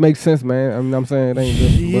mean, it got to make sense, man. I mean, I'm saying it ain't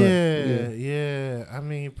just. Yeah. I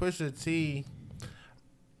mean, Pusha T.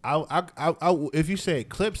 I if you said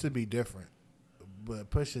Clips, it'd be different. But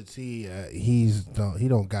Pusha T, he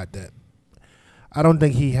don't got that. I don't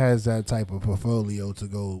think he has that type of portfolio to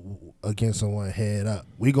go against someone head up.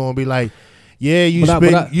 We gonna be like, yeah, you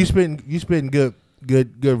spitting good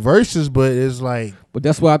verses, but it's like. But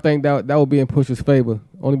that's why I think that would be in Pusha's favor,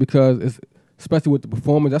 only because it's especially with the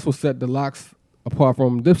performance. That's what set the Locks apart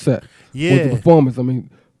from Dipset. Yeah, with the performance. I mean,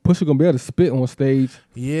 Pusha gonna be able to spit on stage.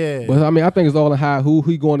 Yeah, but I mean, I think it's all in how who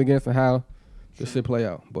he going against and how this shit play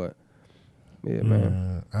out. But. Yeah,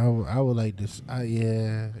 man. I would like this.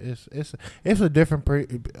 It's a different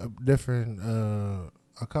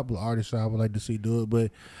a couple of artists I would like to see do it,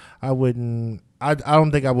 but I wouldn't. I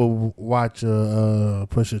don't think I would watch a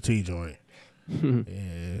Pusha T joint.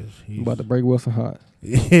 He's about to break Wilson hot.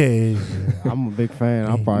 Yeah, I'm a big fan.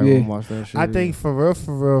 I probably won't watch that shit. I think for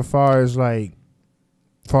real, far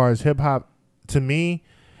as hip hop, to me,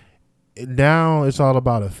 now it's all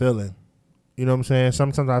about a feeling. You know what I'm saying?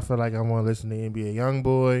 Sometimes I feel like I want to listen to NBA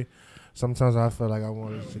YoungBoy, Sometimes I feel like I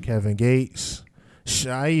want to listen to Kevin Gates.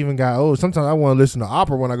 I even got sometimes I want to listen to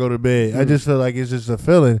opera when I go to bed. I just feel like it's just a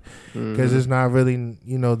feeling because it's not really,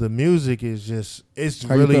 the music is just it's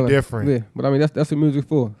How you really feeling? different. Yeah, but I mean that's the music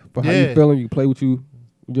for how Yeah. you feeling. You play with your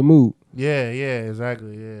mood. Yeah,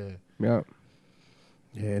 exactly. Yeah.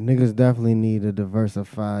 Yeah, niggas definitely need to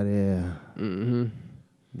diversify their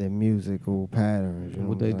musical patterns. You know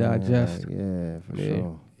What what they I'm saying? digest. Like, yeah, for Yeah.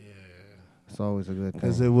 sure. It's always a good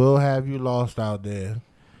Because thing. it will have you lost out there.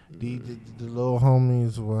 The little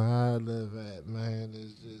homies where I live at, man,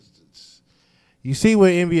 you see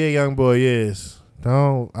what NBA YoungBoy is.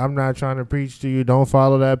 I'm not trying to preach to you. Don't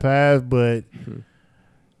follow that path, but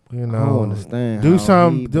I don't understand do how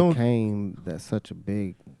something. he became such a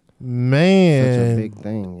big Man,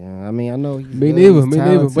 thing. Yeah, I mean, I know he's Me good, neither, he's me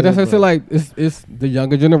neither. But that's what I talented, said. Like it's the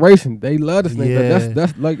younger generation. They love this nigga. Yeah.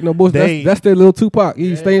 That's like boys. They- That's their little Tupac.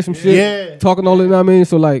 He's saying some shit, Yeah. talking all that. You know what I mean,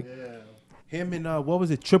 so like, Him and what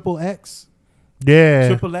was it? Triple X. yeah,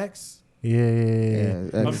 Triple X. yeah. Yeah,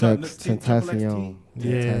 I'm sorry, XX Triple X Tentacion.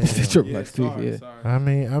 Yeah. Triple X too. Yeah. I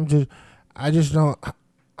mean, I just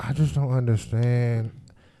don't understand.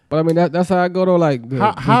 But I mean that's how I go though. Like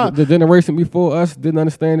the generation before us didn't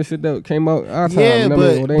understand the shit that came out our time. Yeah, you know what I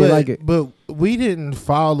mean? Or they ain't like it. but we didn't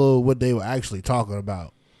follow what they were actually talking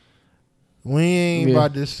about. We ain't Yeah.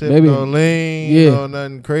 about to sip Maybe. no lean, Yeah. no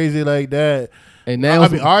nothing crazy like that. And now I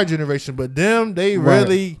mean, our generation, but them, they Right.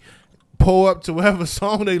 really pull up to whatever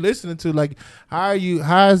song they listening to. Like, how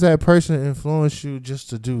has that person influenced you just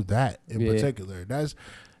to do that in Yeah. particular?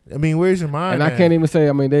 Where's your mind? and I at? can't even say.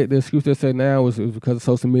 I mean, the excuse they say now is because of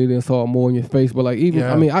social media and saw it more in your face. But like even,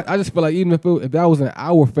 Yeah. I mean, I just feel like even if that was in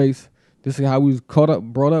our face, this is how we was brought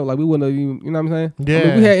up. Like we wouldn't have even, you know what I'm saying? I Yeah.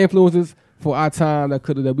 mean, we had influences for our time that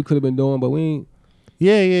we could have been doing, but we ain't.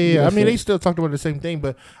 Yeah. Yeah, I mean, shit. they still talked about the same thing,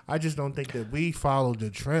 but I just don't think that we followed the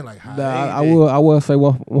trend like how I they did. will say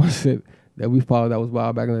one shit that we followed that was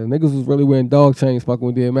wild back in the day. Niggas was really wearing dog chains fucking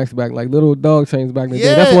with DMX back, like little dog chains back in the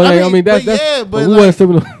day. That's one thing. I mean, that's but we like, wasn't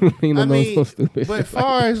sipping you know, I mean, so stupid. but shit as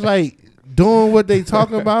far as like doing what they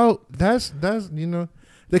talking about, that's to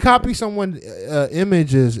copy someone's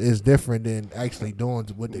image is different than actually doing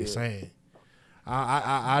what they saying.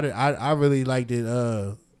 I really liked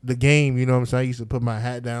it. The game, you know what I'm saying? I used to put my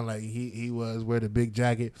hat down like he was, wear the big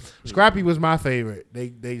jacket. Scrappy was my favorite.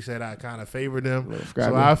 They said I kind of favored him. Little Scrappy.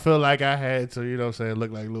 So I feel like I had to,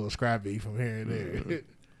 look like little Scrappy from here and there.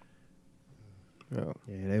 Yeah,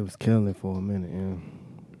 Yeah, they was killing it for a minute. Yeah,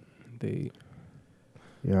 indeed.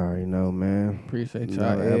 you already know, man. Appreciate y'all.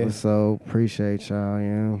 Another Yeah. episode. Appreciate y'all.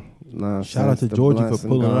 Yeah. Nonsense, Shout out to the Georgia blunts for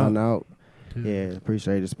and pulling gone up. out. Yeah,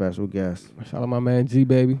 appreciate the special guest. Shout out my man G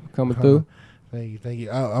Baby coming through. Thank you.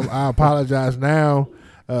 I apologize now.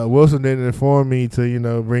 Wilson didn't inform me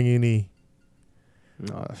to bring any.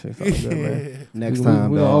 No, that shit's all good, man. Next we, time,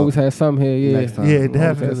 we dog. always have something here. Yeah, Next time. Yeah, We always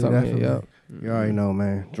have definitely. something here, You already know,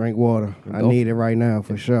 man. Drink water. I Don't- need it right now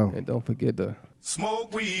for sure. And don't forget to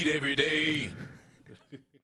Smoke weed every day.